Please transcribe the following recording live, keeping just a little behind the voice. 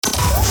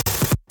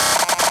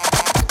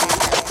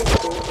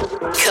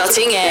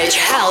Cutting edge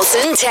house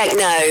and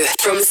techno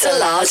from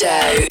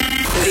Salado.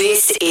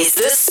 This is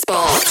The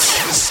Spot.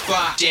 The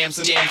spot. Jams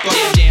in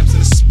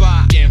the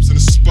spot. Jams in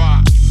the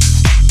spot.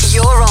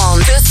 You're on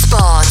The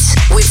Spot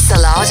with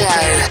Salado.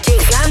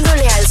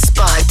 Llegándole al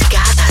spot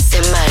cada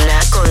semana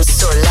con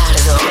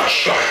Solardo.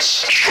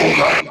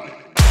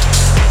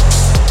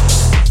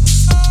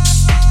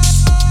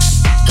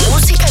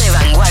 Música de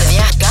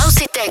vanguardia, house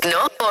y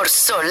techno por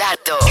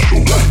Solato.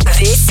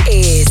 This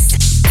is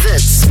The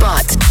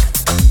Spot.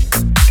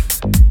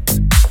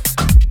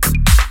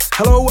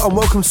 Hello and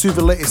welcome to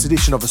the latest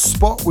edition of The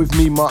Spot with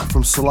me, Mark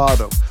from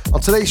Solado.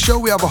 On today's show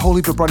we have a whole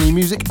heap of brand new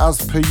music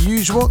as per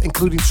usual,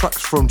 including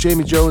tracks from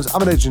Jamie Jones,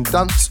 Amanage and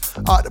Dance,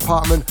 Art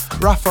Department,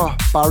 Rafa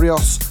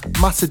Barrios,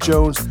 Matta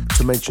Jones,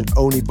 to mention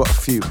only but a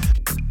few.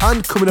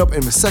 And coming up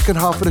in the second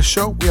half of the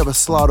show, we have a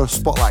Solado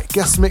Spotlight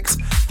guest mix,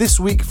 this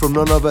week from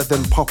none other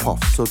than Pop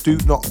Off, so do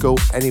not go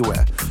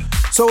anywhere.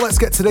 So let's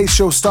get today's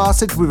show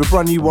started with a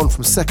brand new one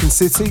from Second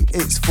City.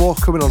 It's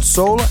forthcoming on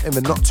Solar in the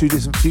not too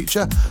distant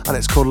future, and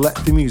it's called Let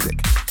the Music.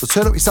 So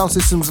turn up your sound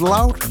systems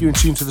loud, you're in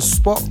tune to The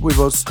Spot with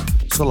us,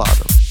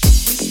 Solado.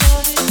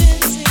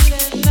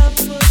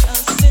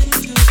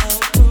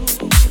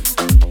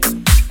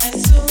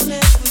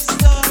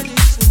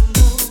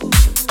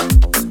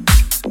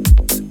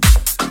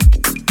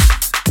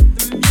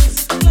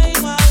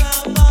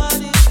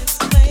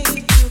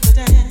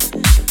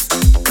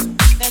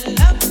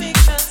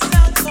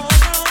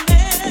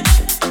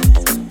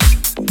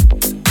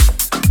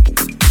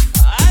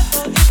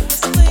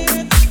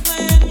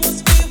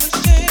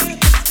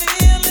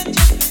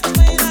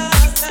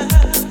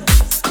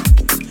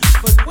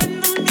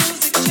 When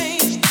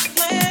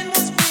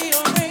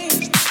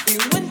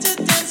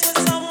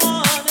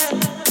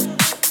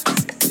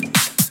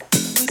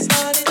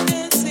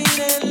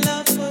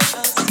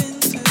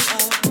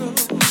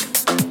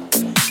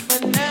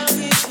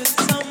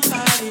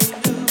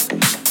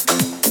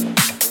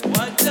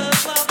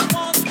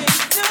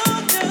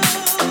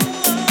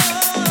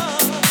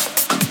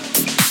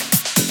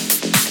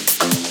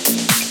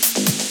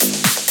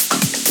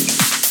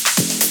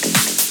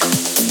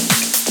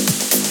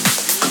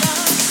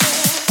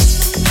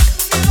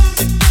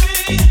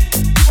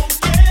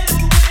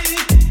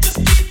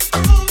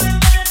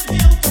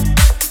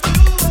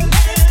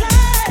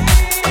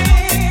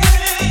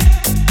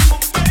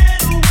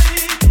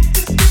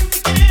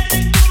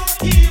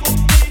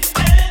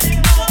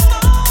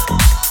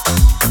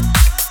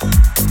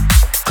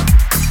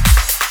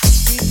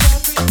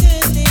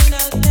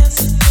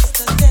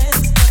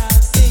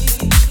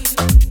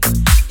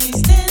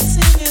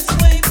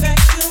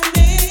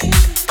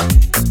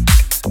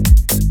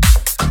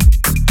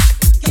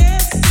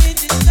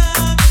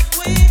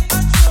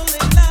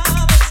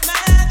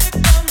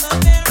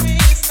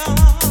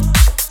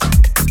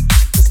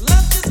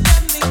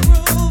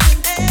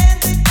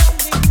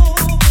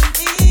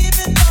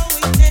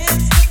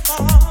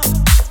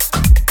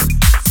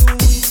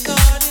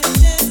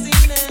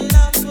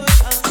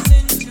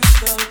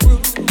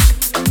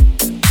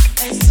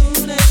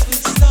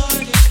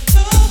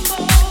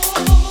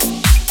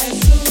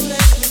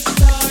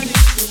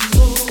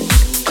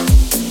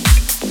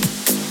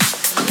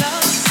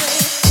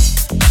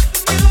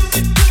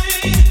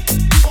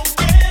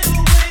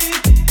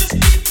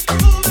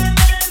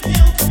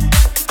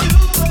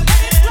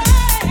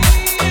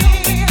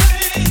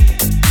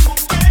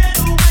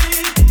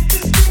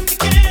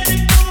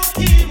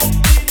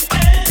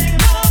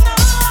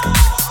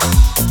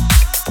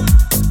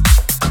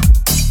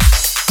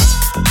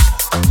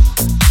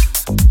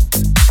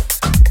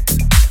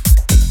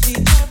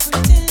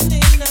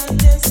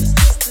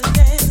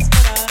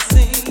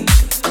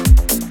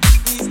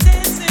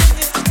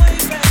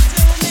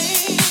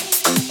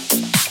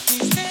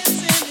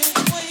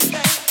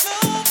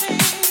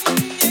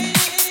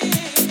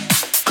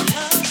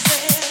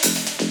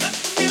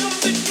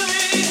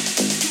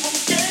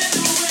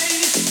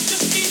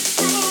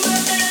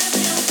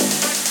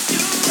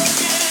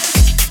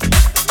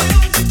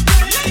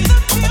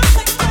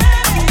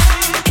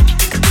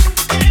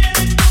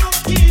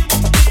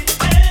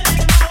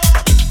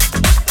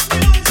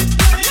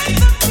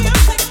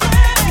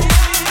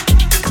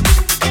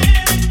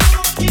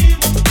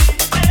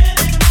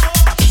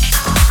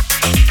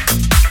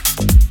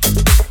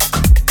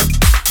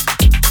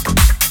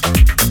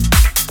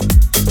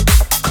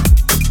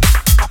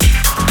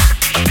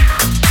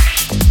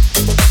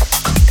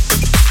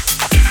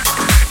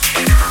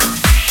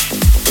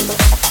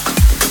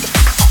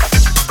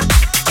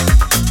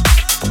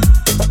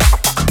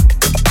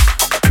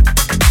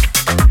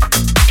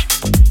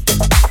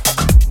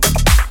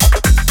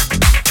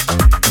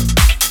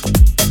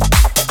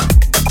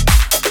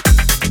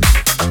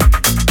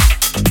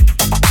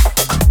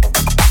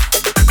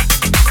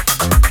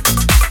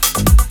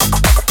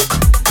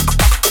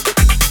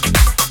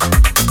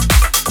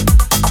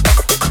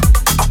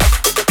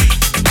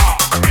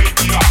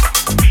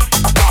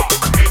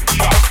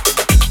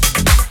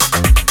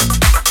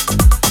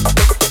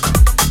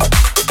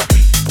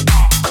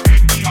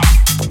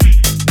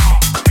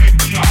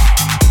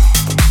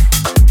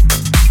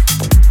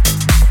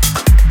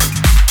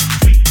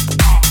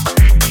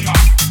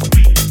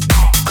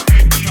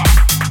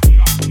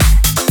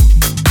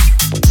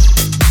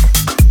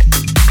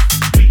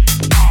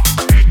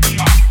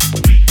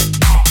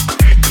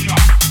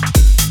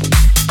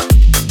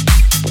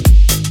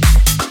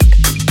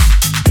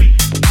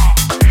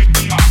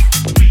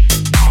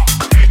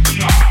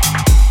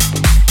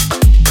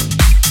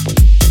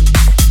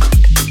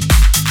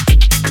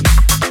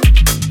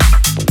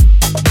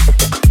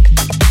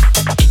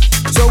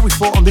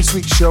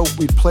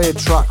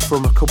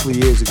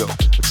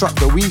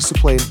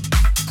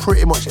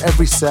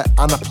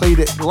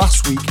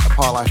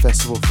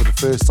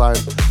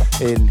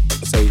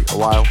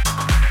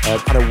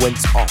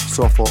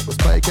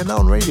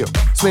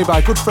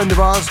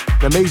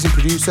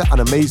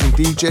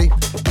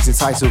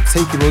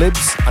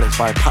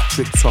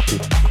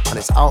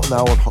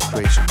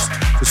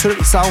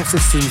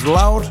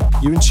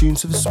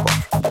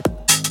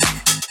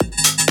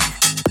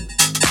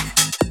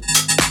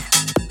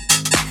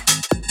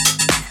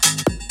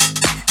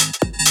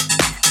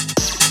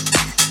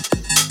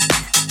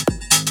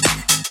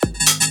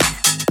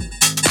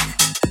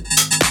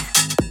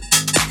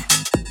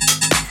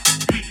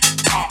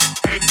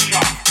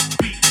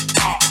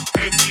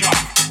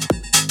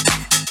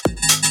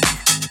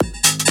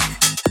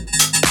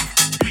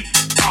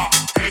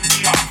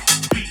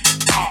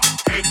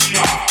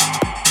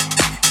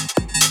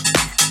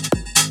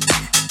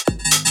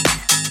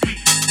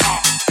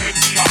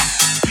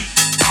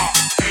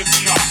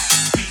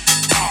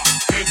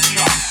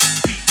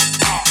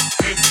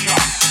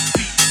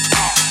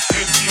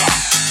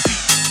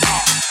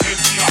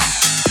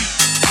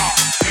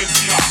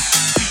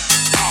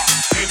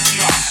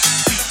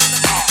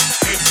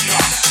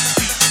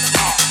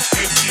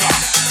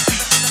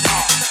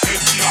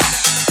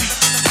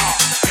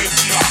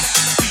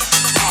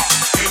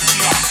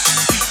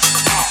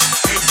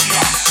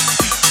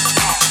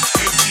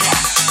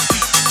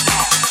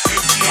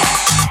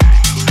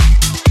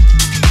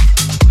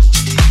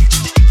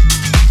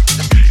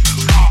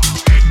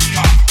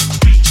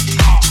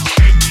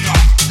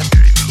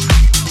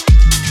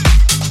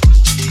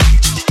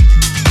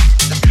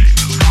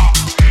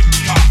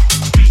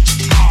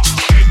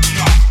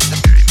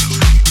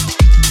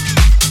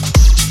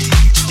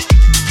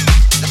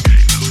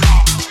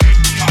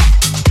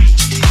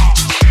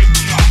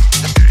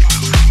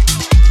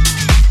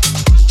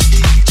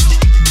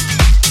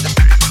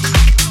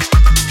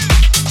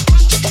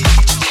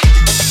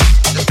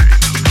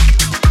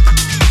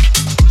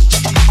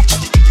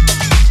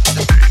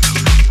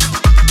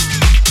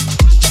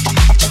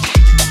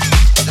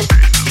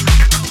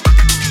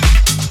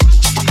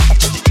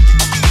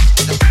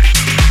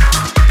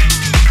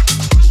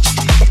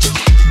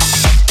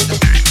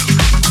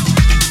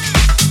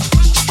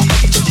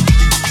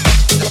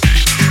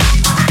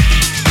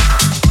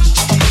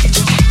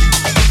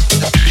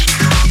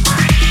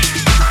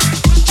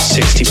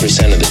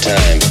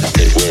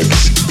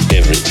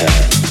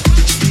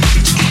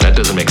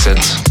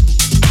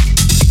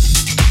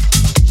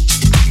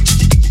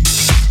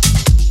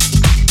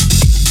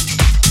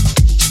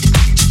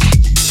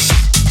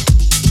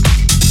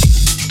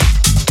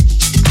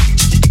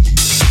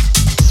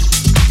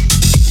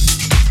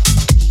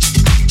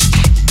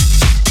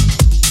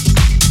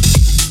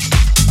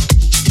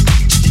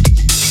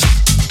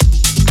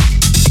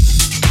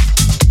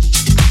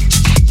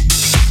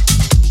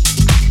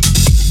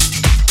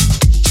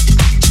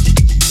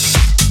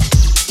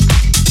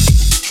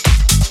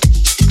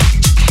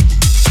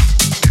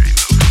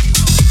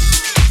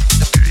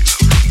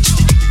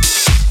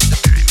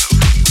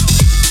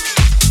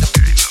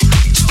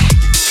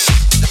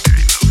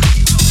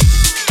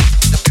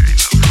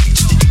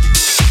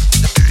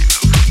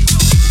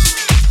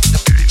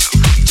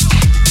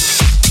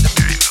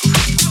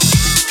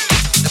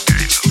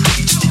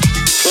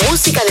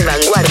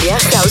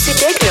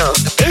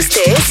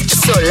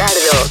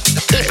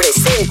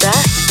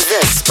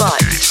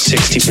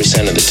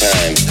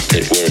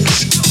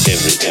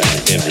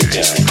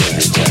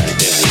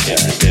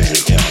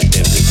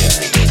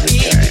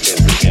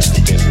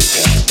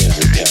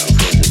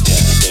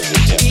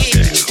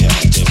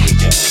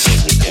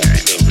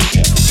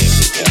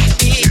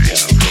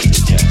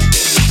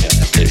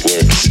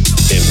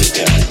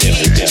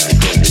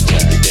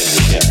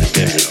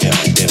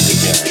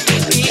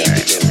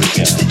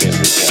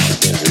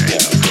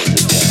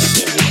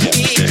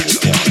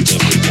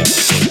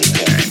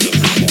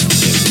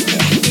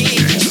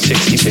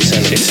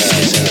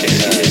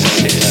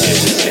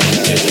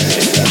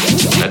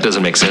That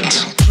doesn't make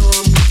sense.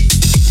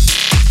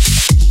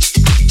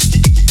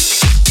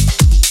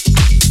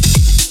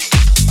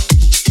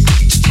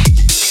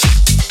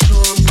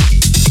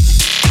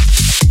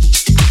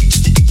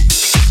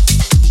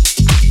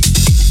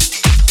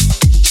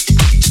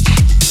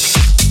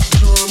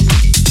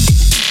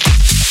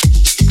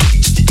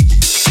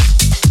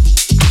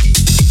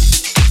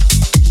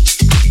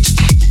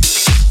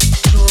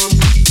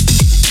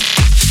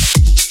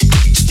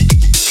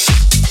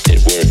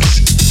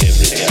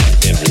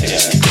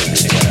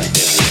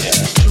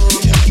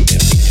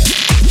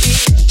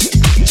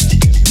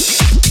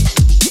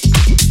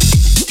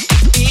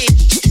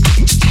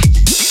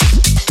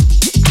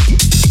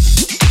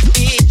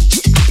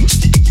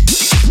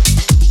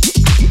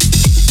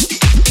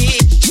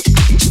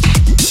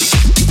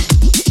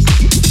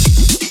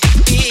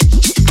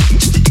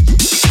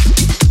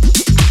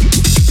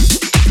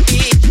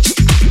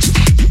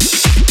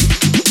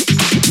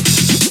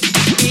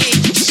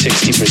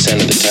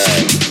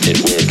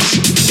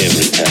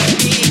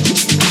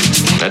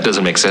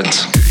 make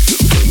sense.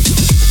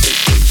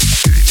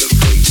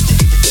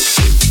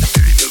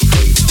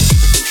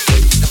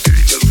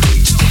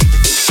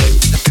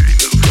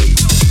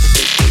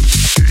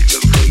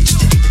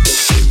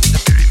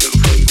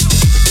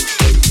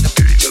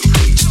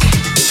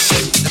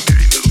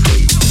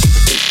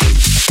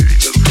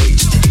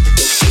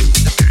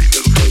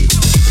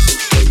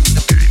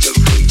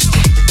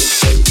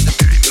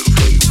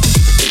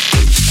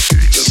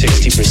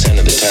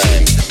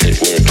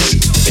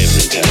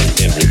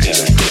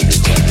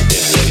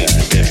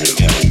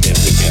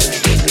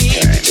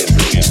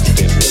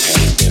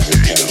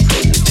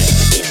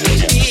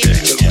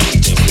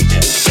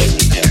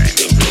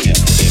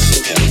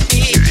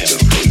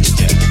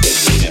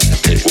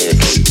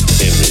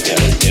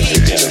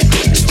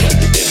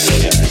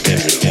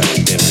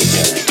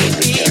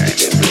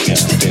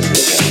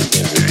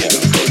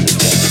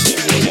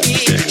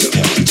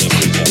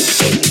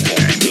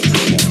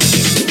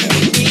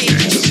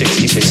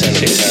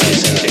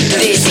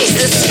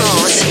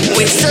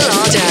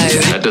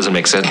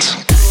 Make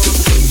sense.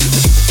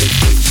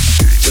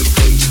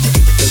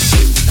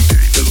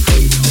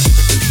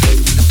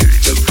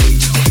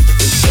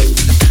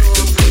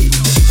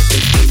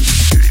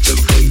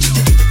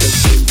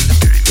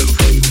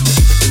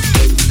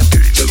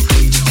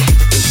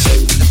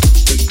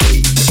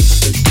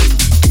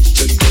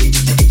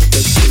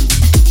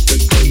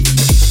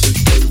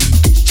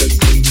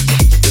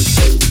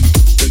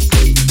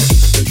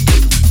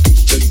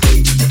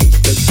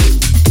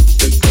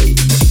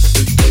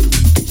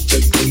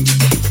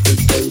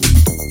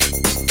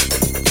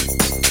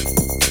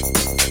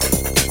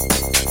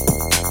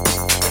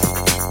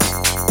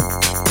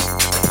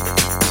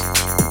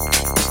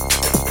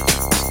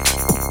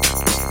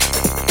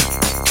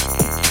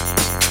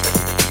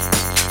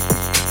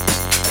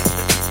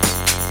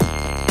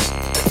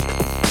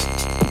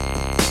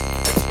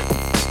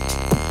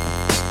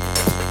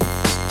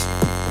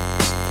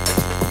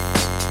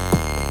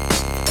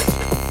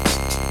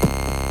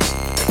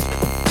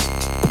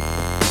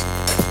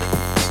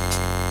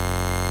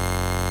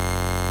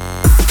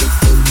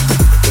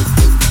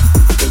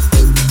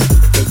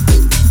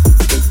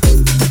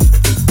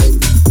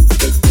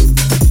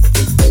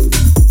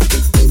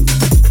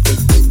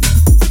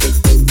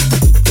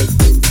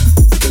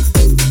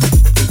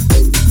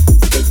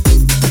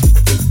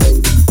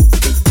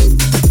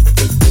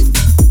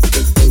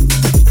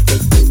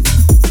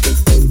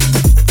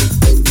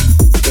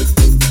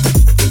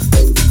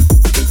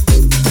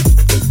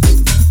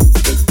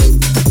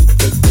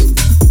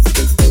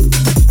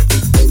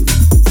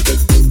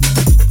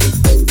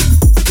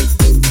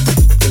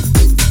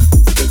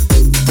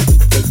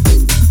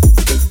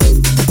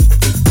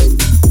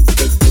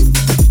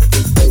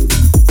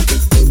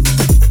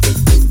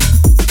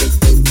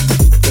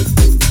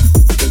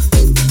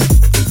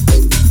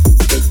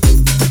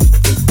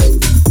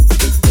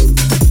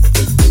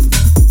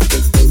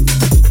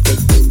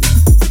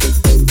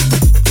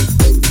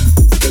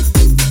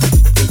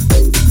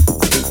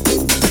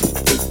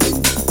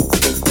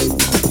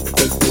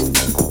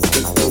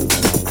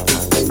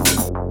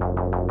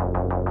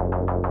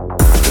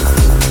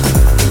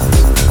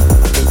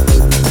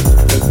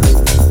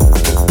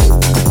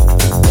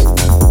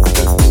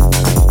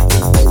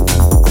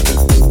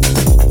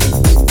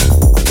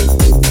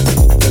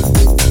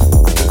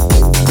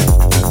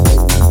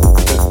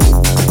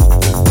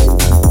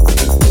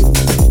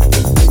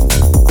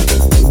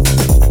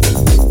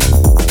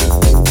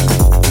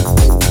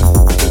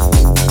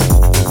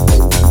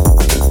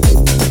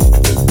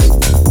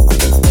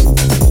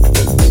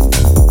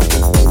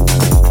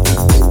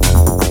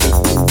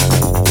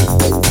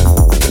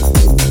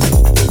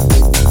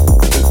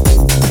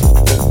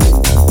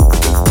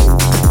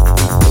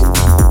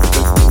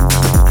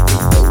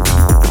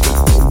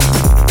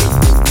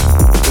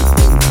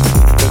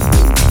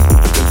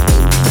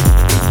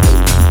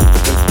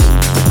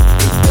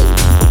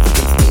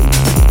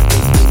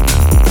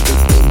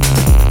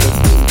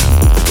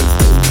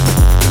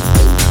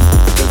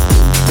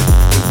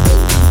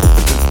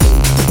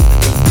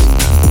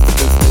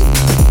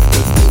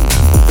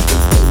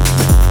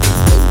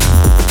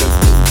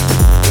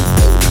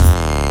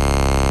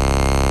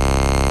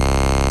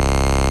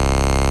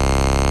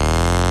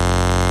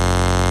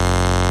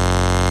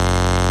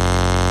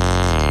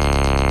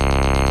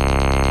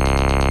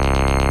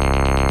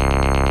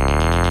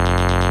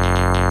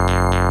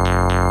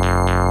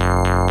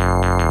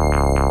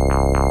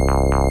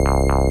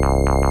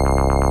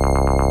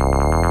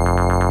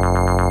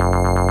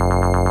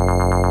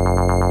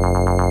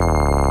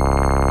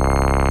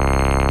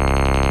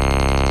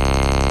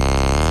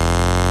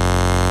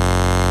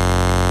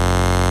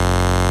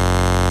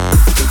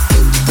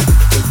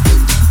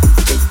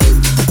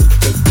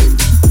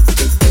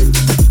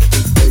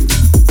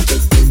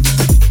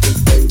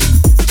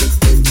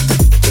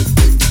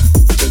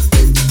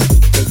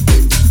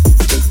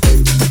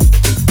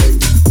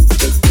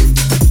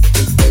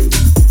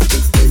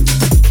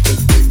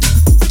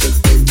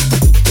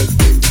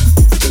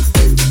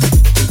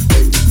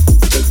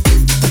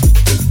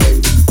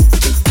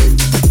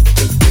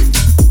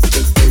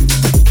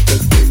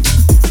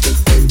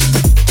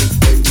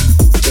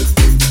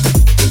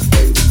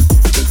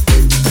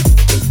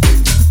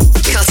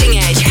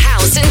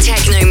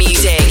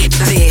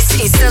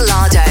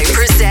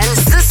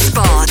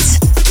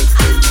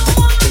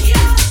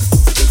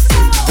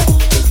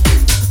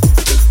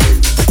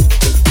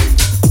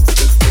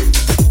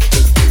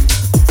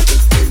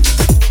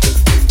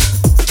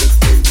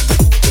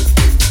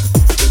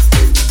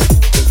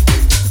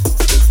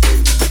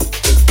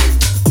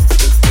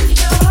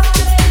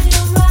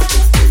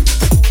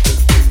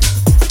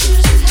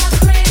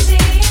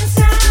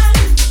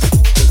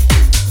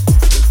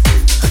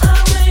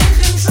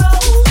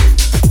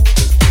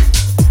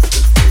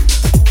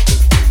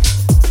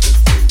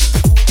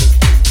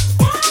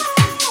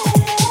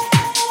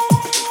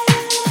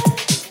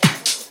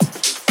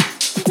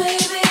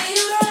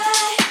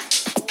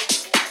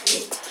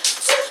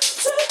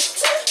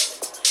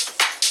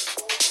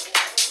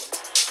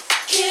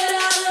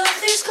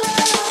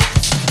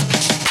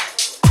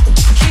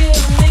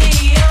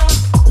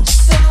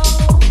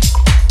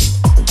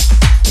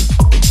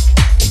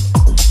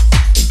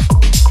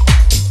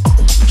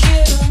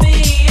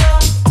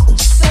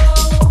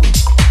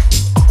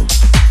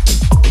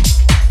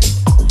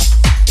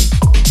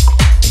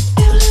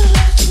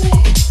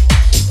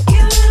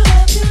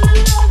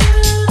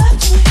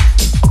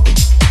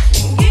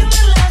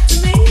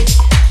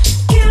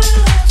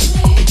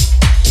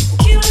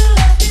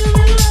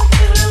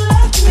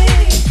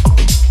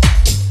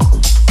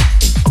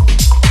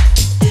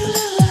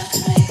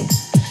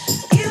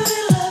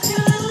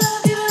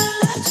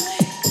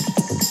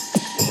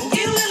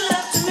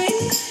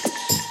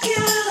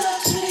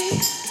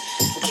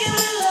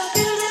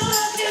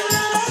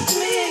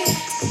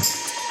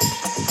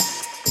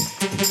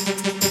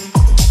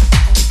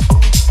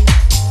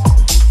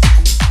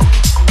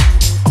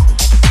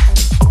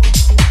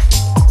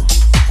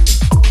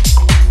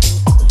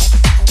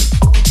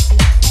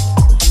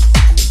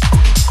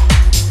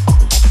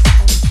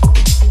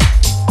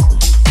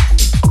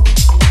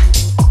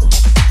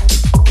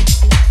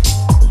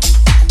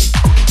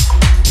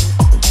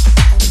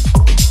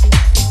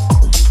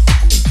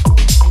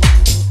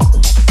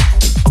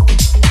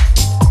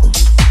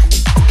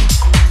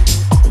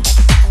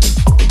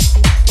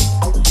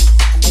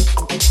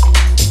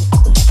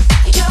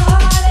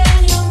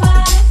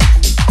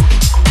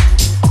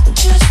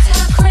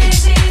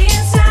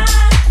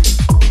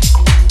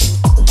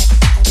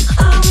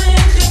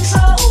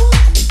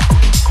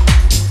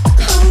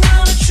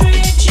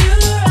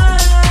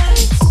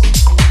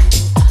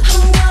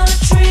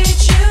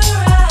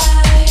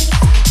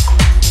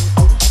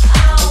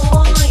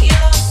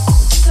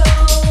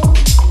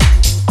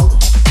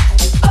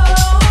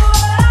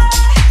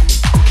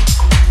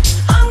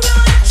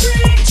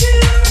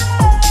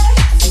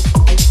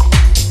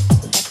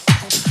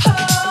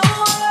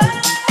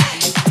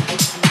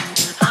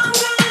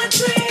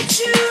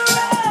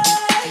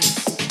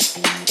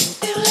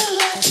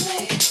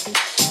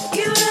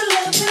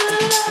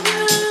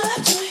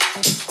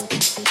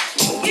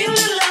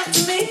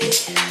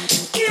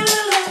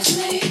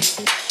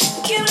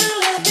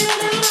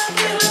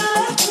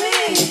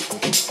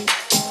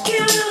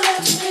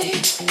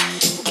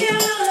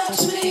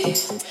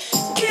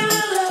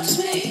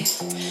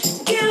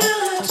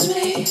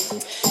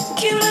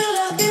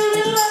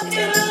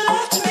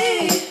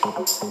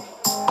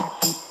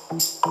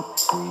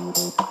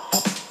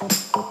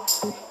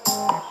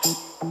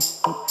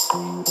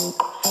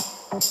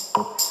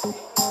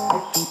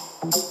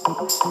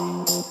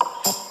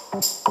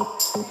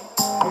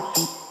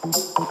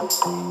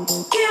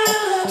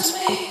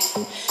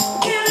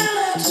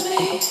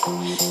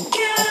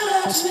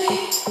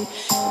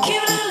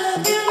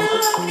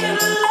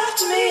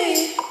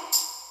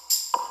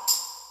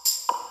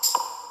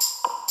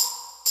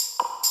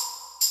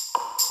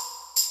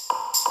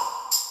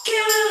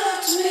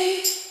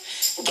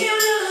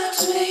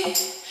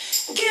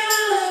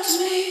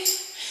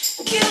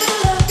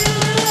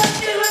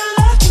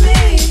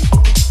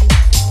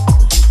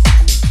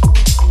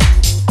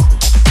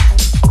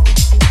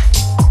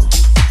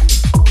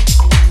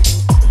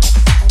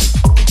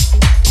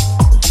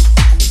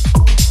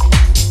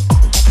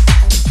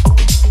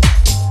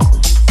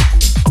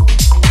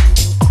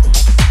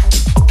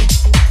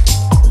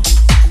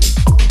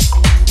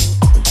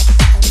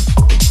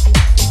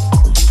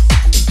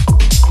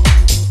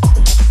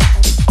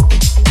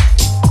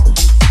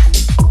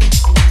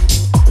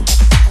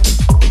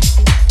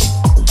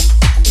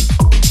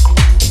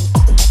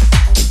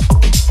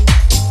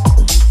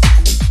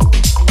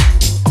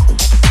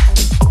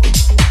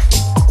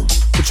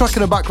 Track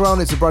in the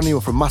background is a brand new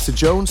one from Massa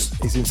Jones.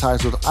 It's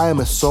entitled I Am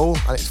a Soul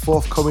and it's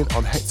forthcoming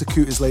on Hector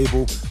Couto's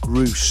label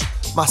Roosh.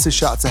 Massive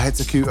shout out to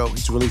Hector Couto.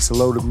 He's released a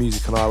load of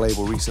music on our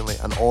label recently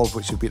and all of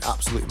which have been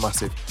absolutely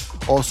massive.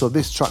 Also,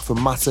 this track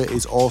from Massa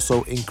is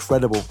also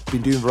incredible.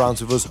 Been doing rounds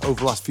with us over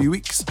the last few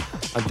weeks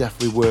and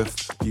definitely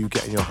worth you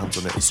getting your hands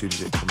on it as soon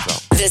as it comes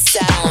out. The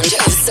sound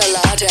of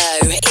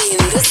Solardo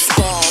in the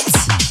spot.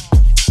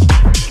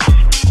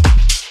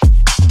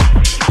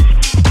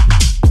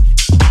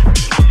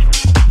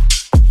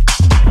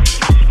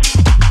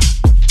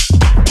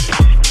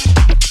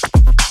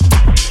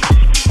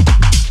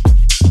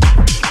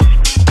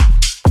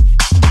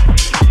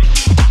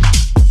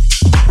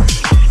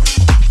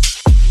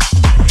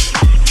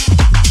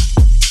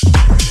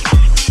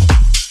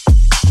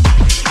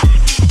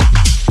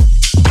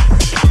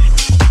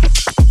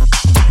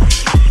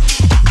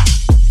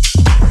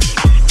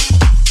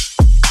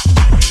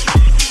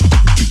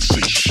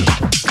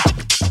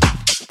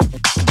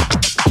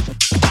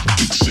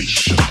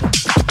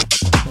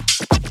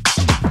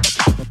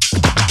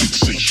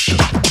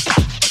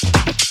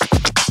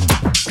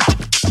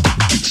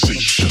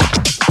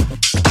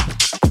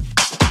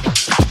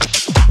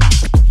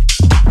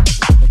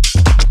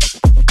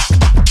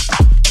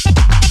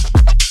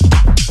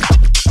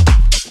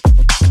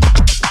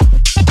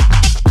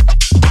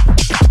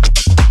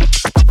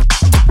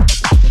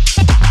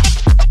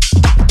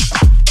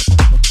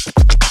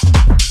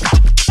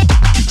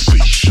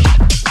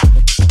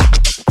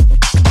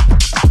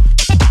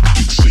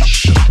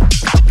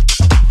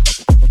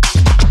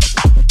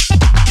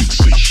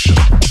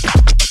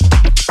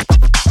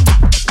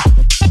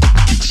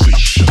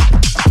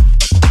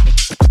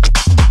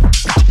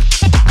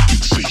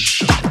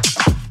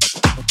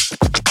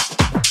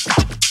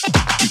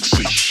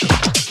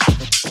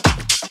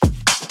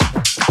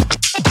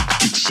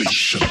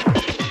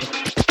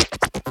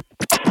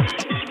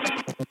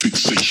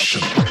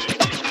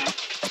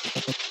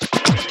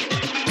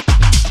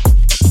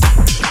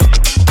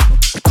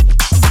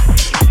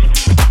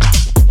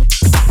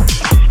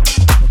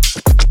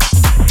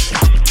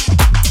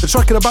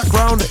 track in the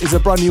background is a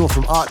brand new one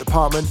from Art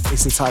Department.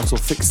 It's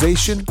entitled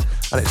Fixation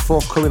and it's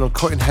forthcoming on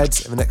Cutting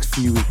Heads in the next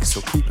few weeks,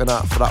 so keep an eye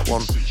out for that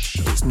one.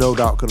 It's no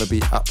doubt going to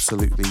be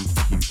absolutely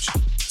huge.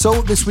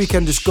 So this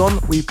weekend just gone,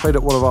 we played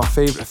at one of our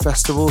favourite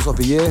festivals of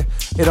the year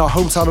in our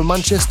hometown of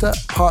Manchester,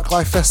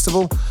 Parklife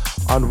Festival,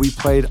 and we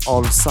played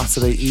on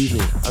Saturday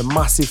evening. A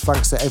massive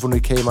thanks to everyone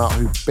who came out,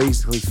 who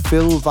basically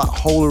filled that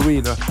whole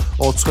arena,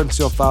 all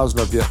 20,000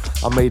 of you,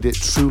 and made it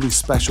truly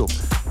special.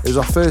 It was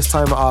our first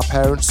time at our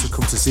parents to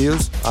come to see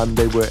us, and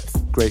they were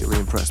greatly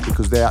impressed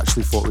because they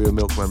actually thought we were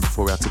milkmen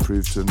before we had to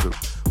prove to them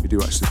that we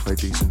do actually play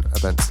decent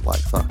events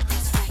like that.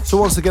 So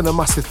once again, a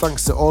massive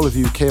thanks to all of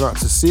you who came out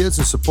to see us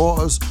and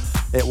support us.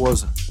 It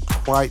was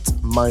quite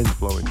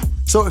mind-blowing.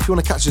 So if you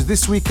want to catch us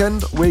this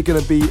weekend, we're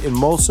going to be in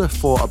Malta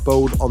for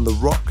Abode on the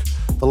Rock.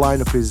 The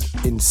lineup is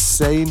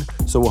insane,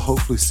 so we'll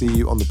hopefully see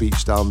you on the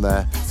beach down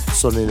there,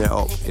 sunning it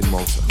up in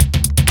Malta.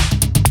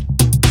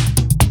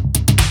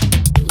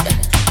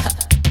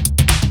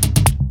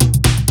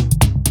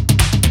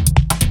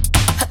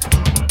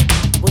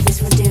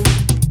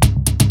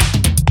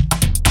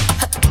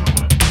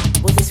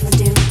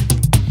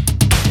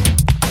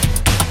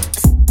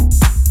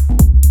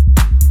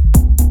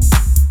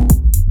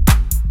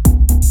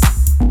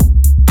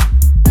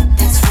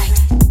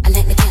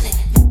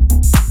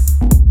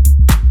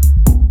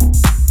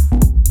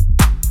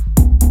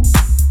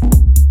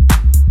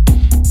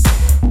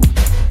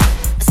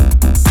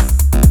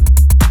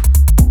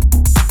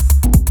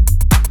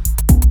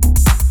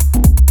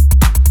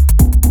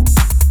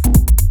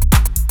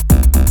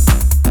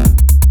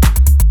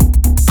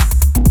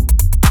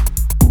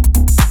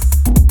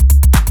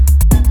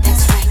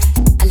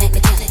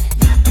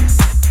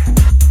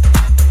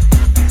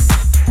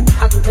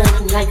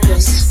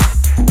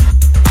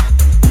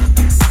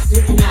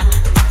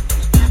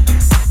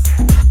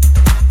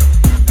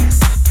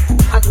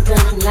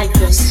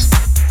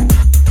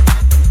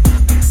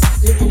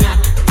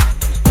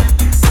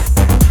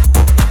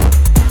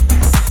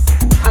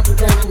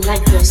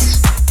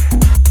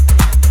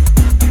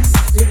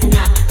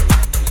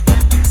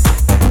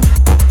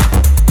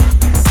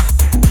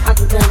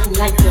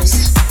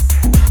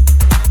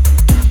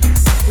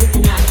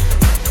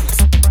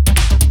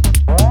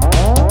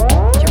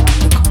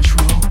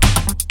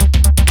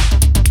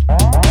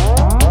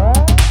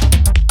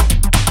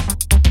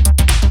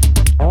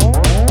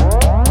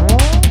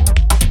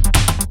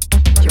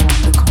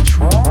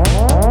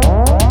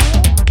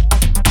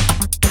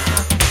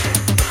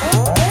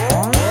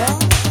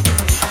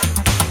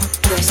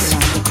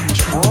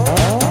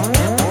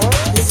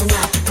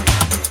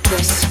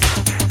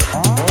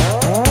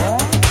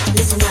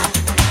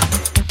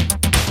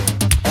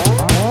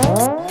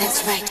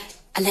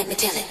 let me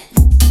tell it.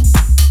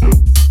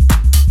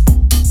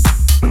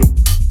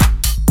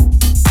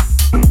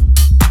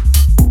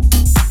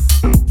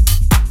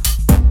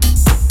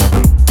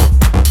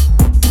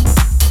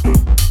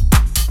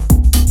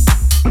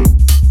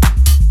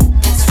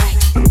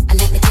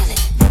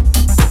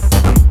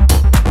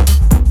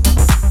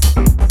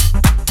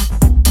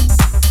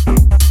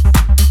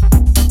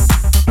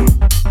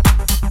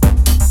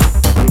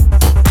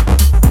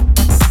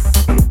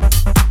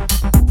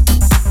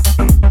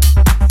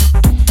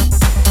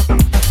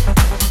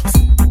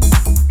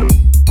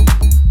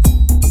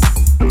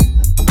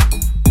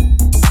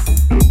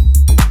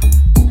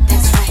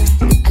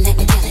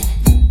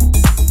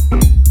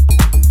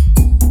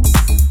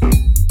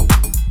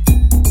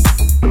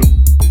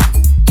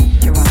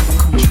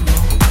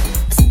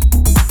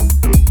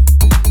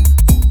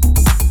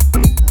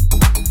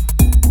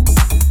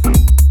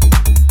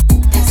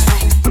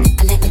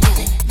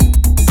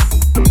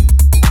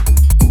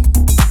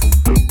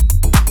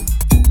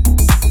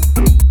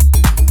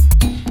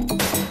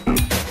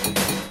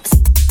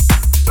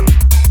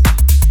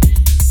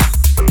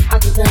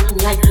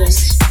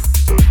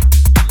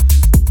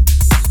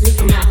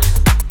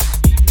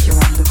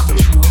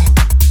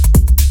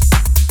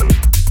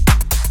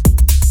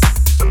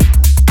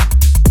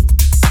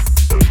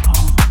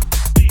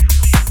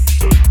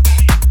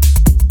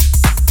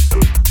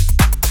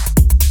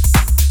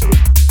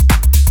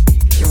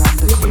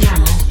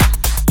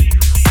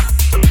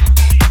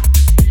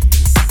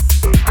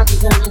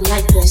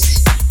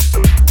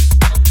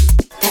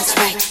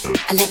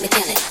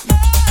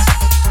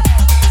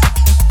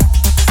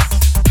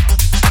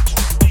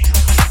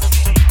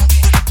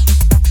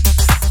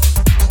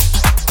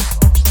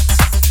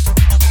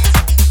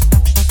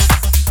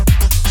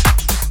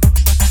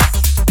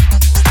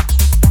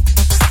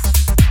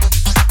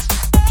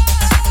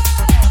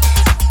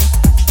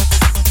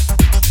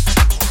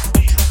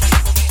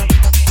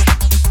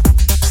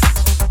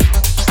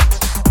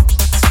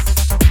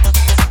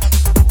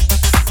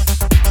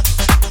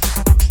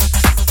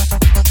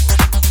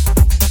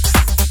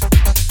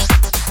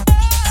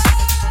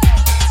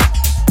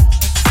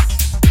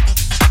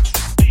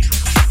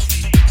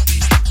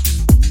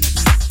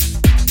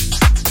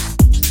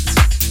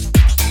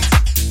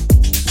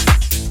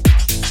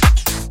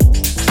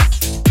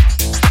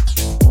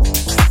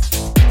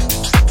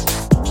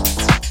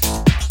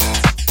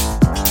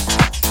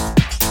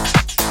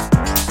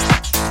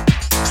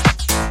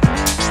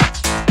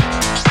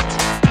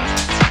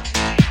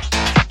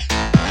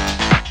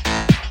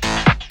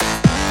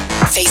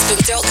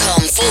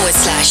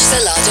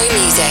 Facebook.com/Salado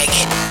Music.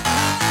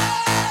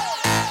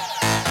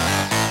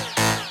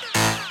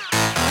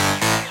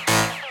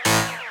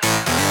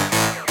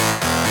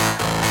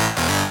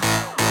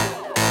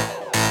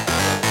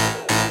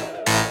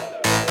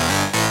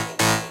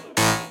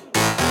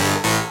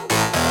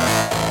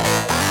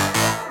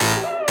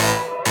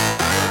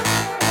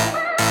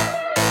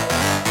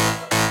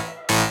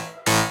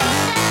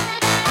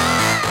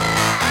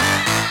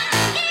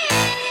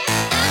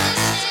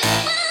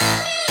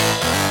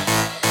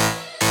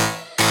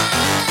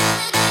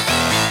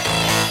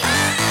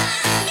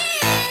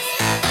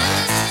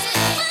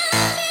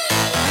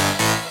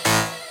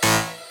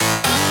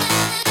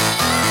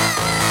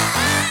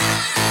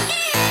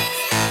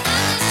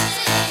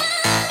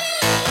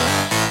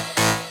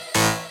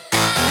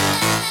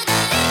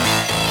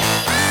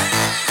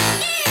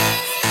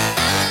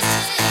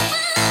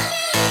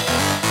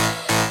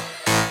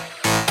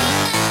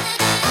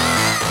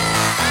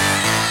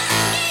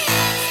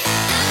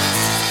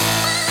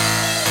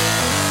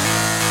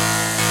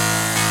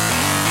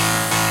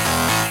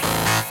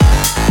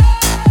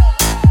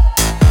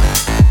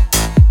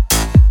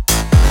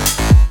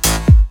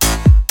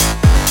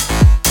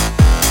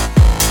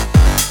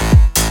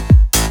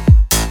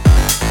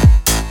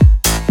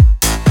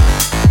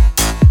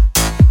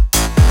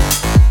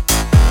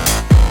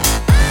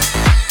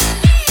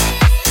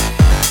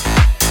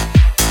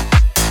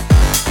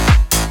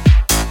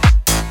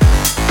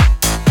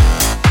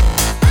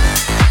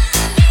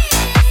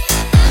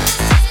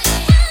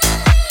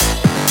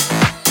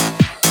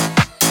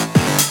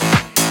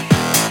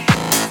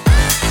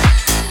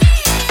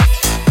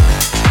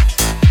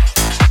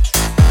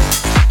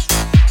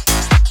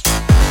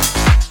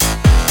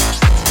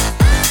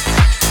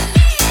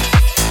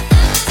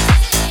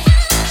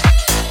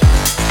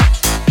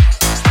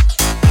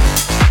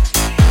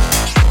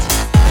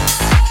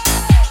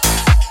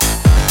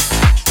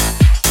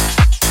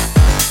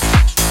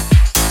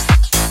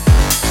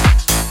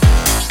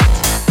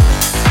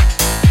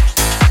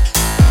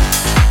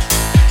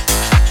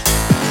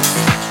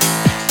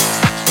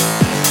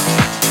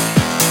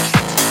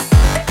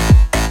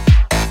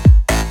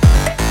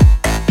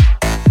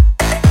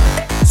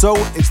 So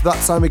it's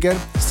that time again.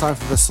 It's time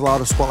for the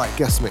Salado Spotlight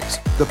Guest Mix.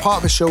 The part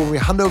of the show when we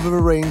hand over the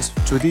reins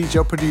to a DJ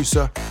or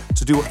producer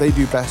to do what they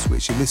do best,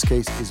 which in this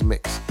case is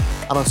mix.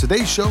 And on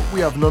today's show,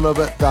 we have none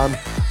other than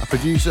a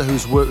producer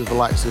who's worked with the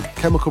likes of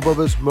Chemical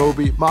Brothers,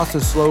 Moby,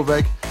 Martin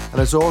Sloveg, and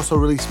has also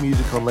released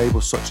music on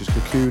labels such as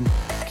Cocoon,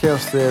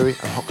 Chaos Theory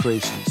and Hot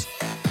Creations.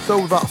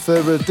 So without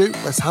further ado,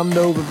 let's hand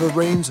over the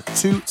reins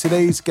to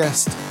today's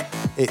guest.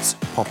 It's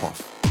Pop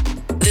Off.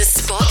 The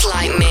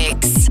Spotlight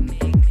Mix.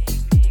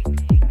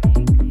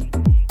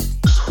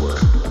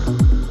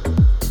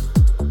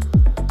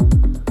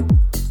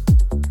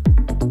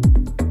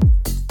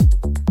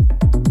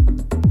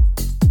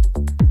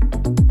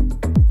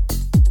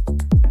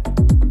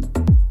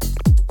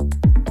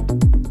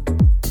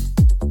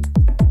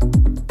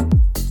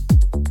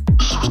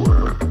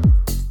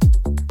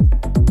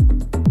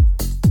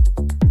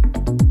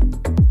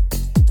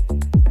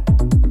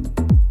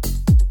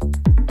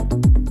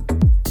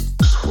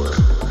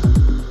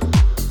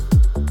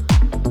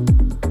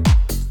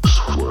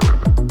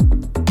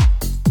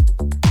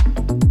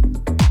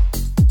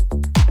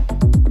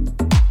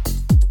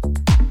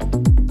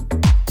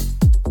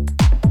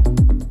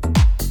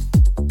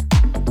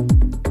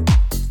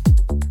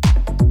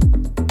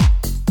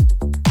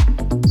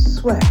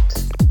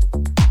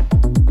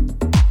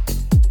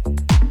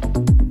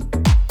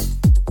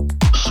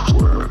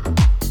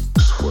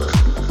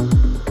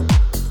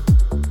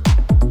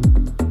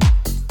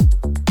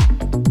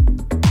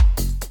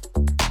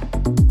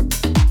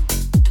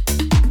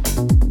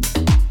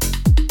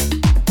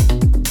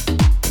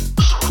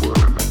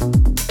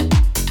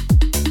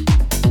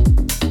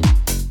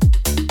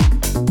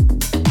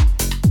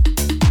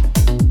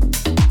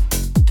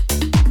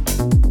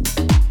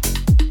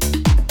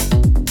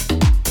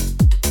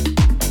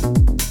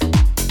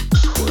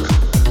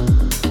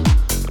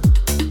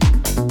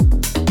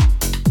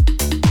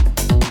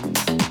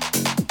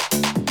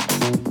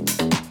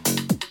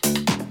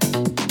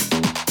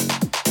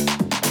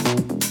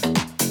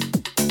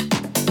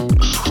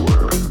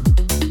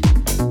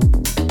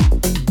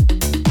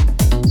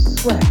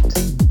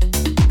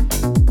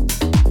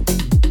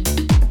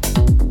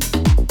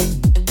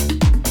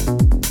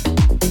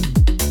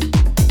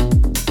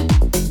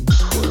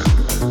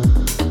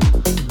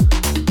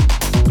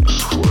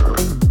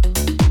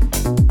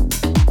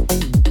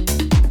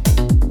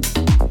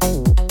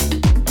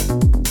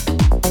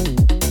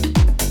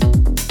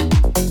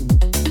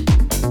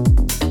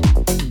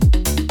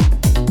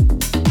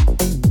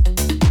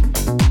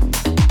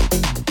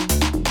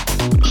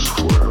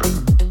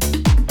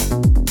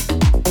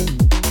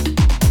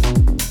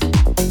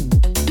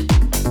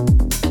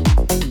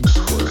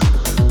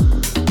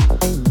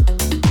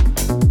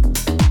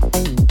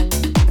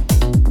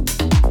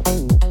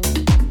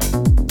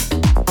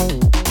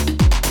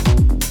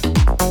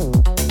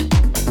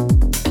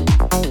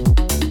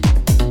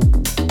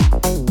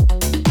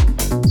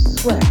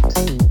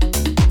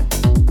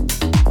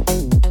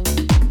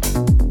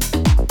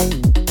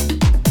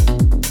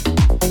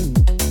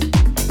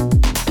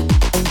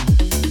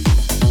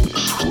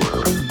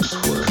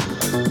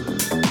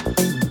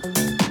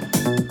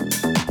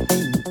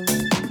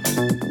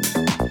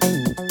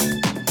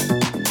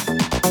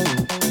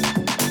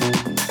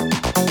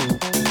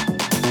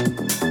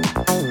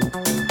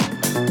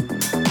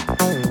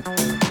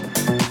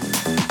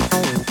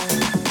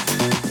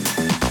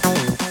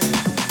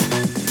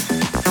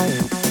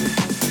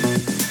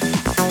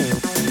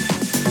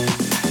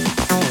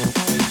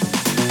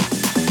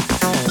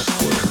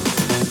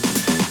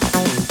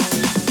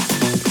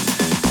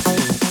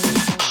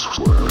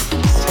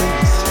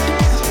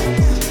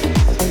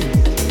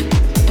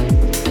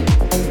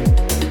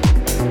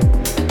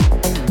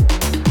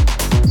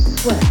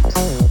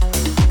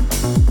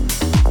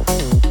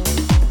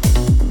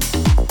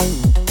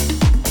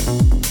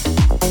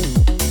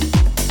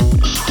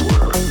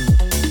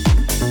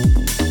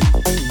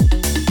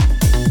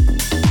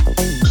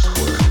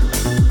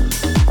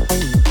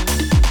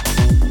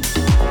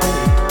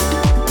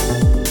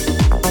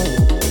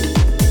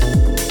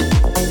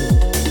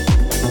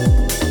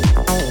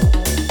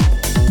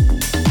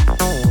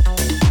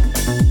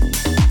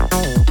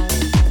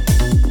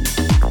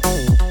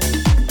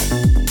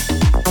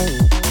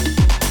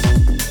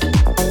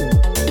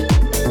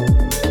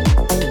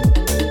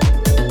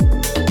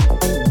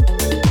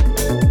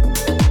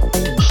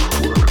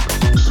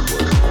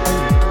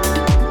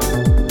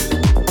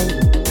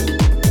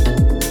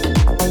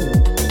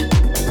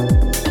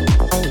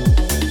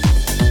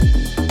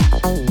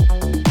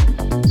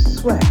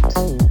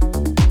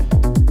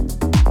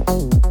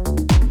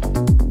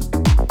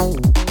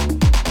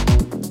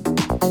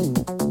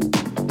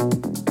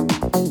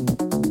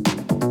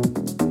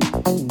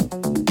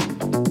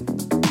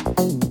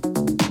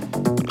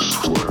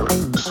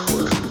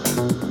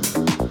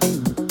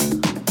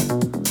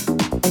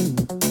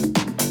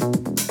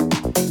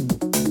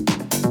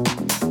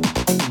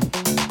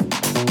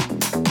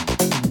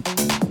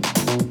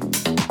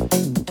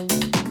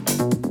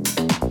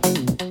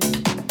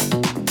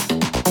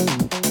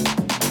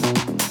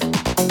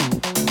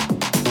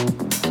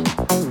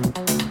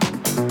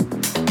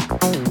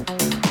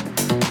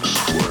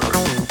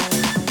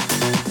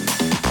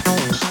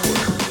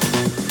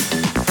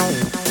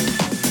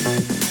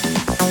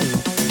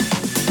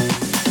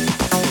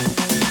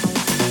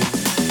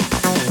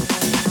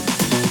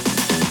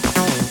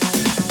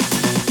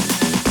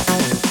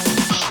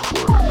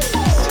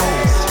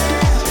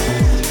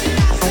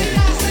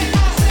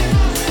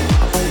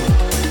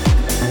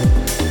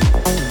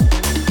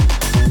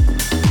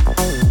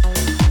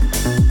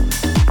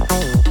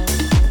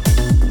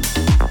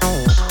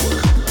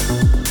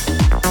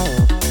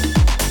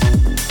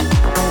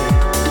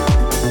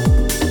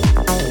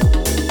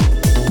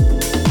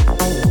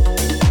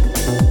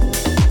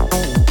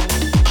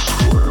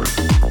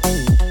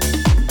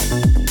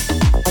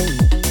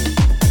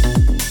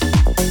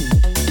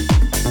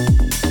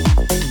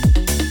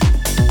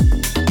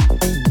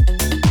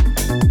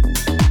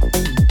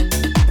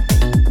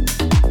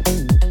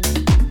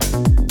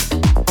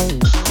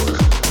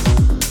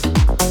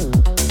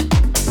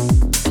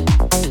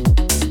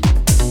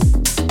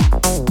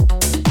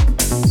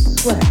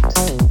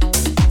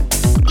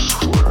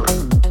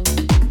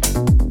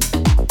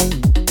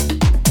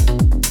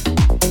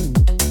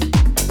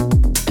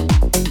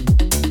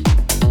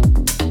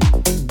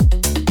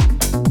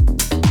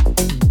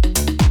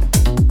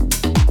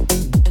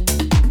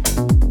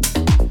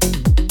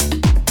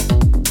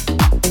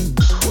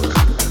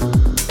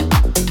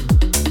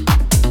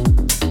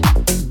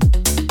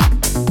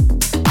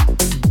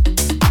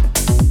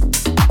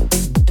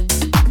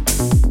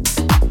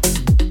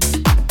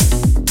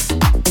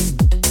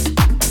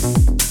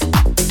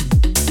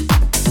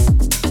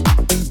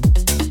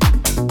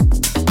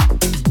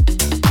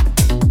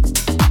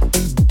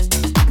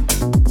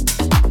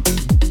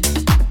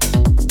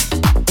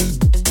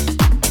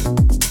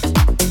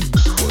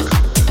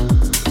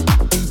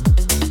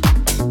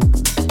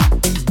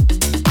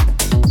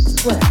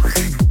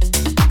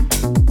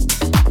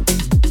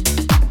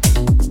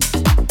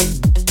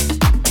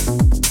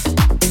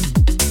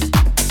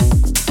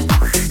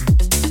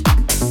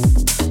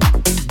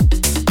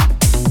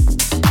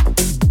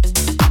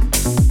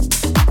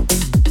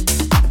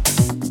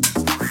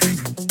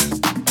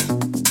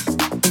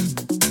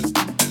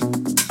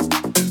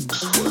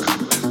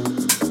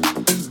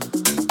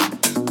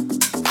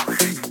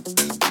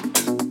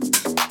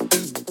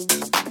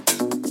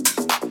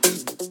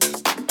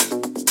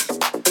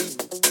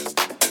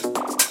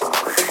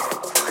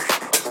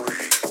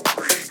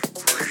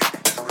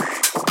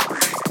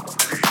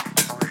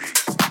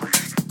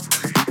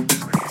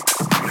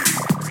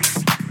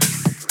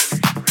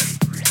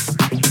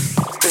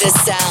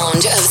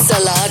 sound of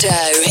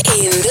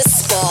Solardo in the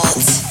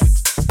spot.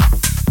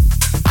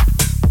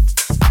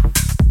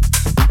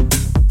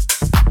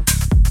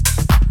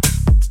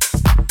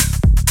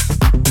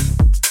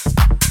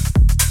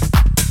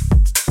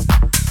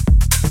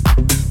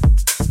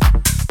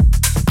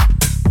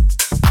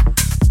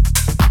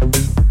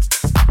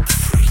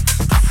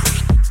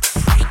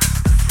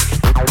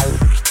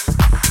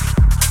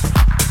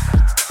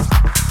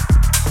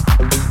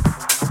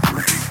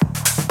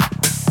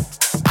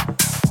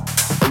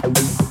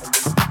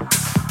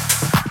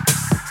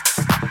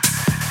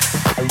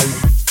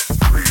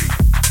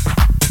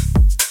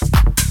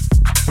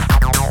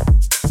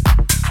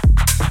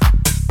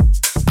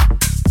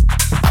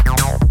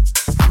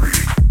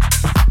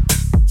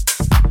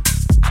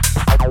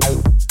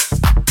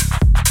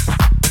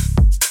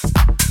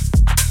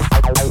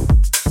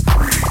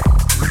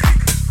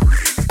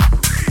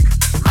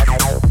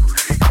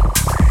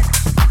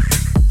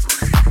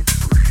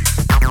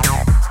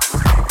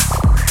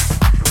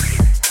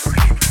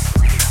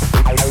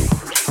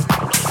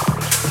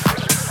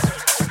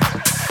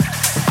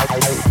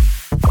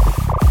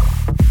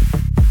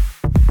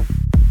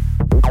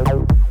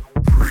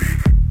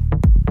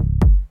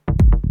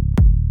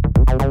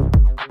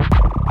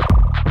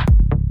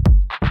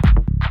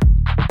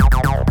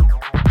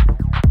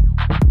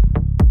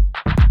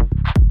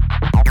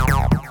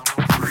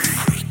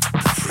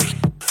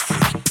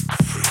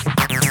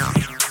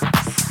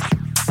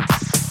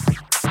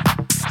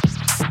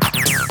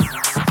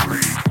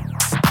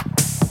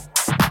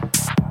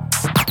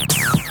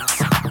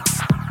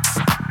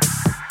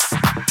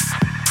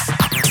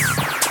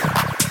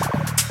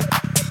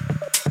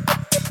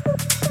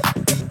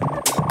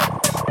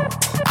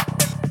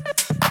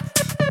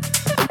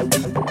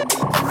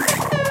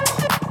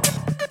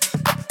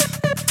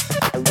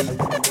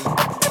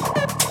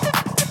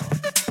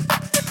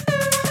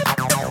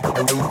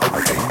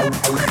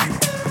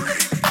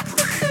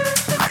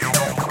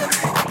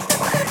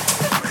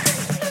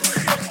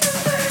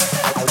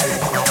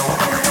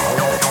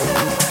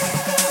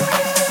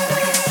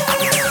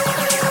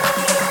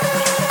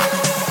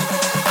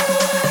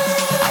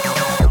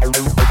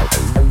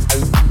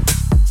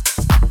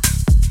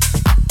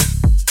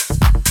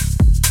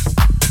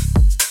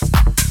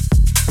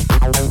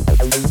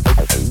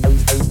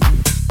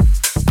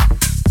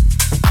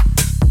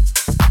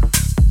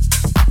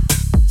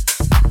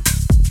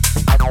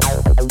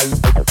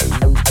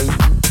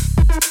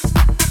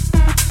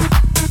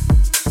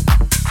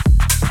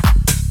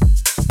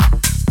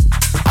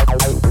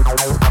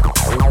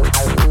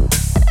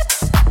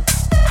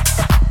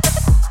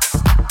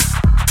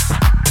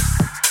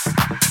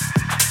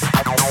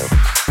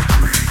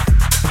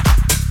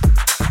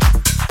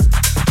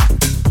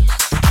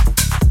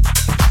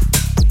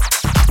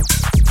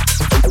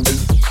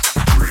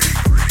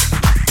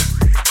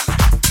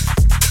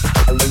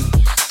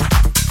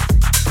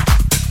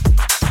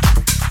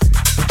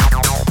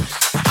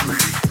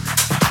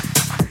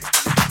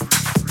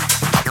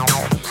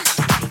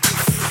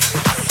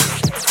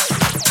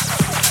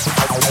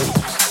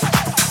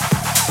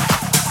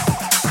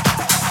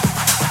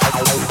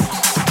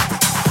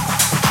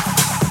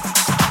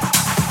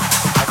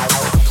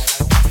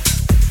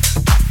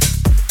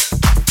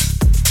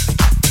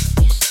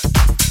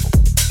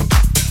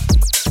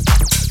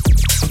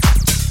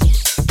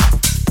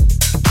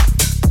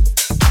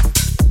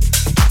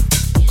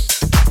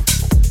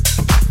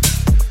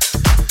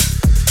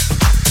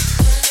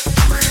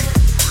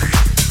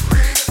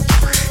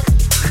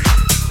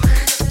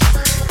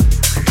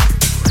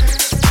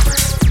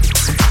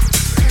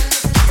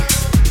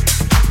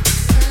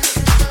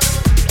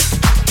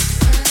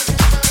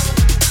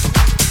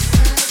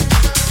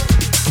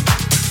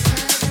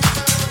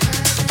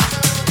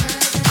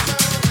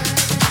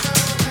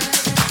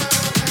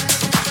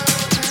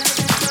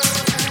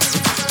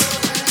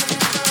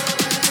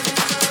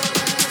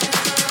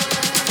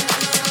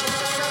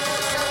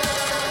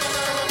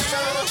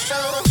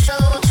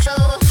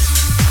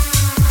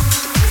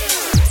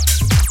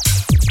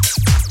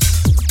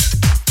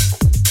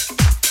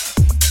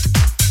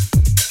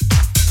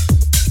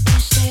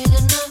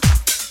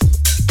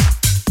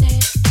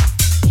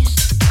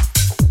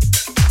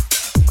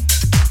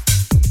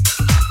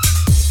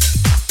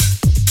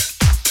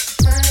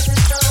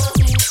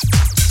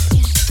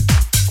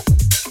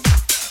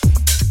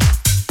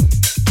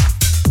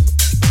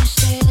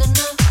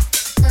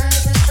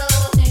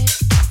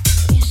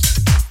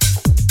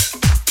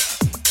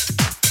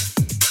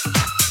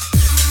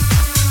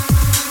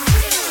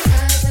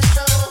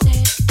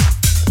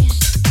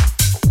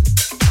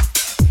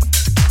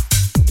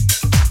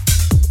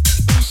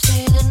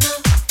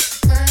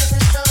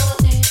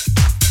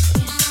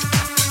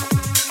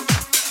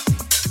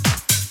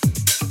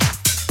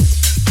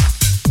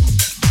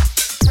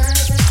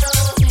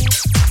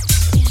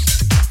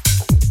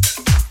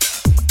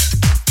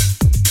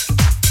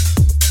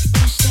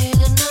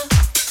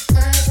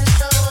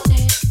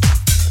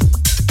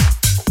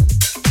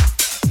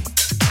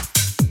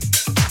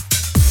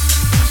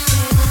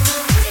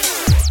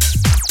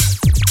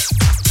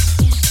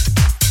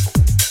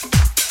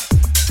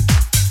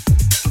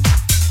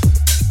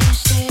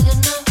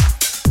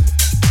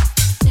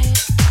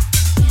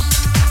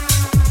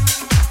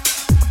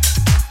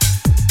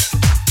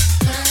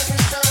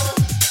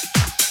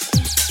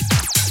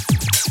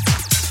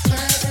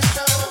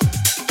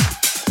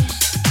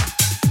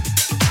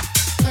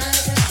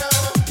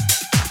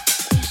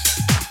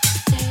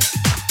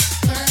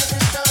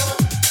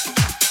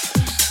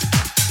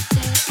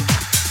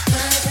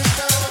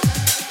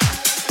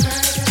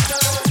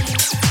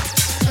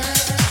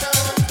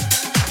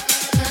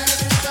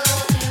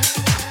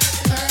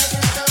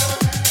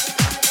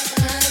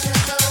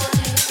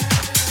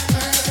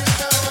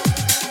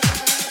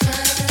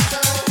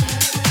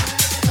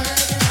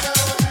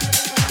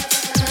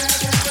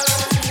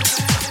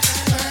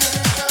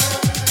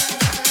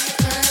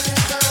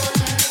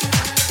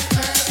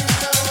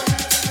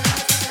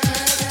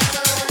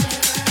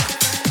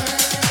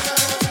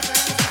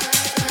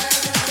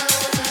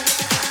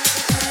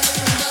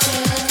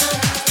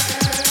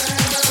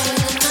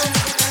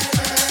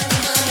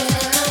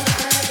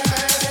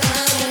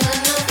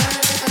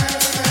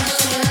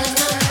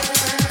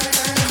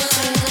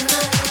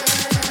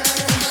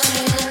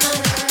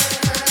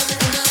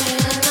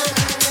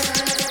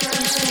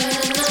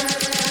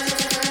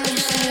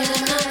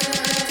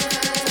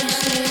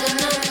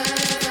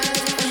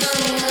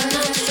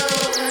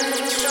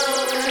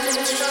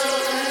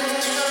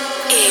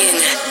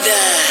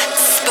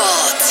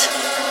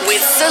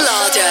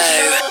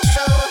 Solardo.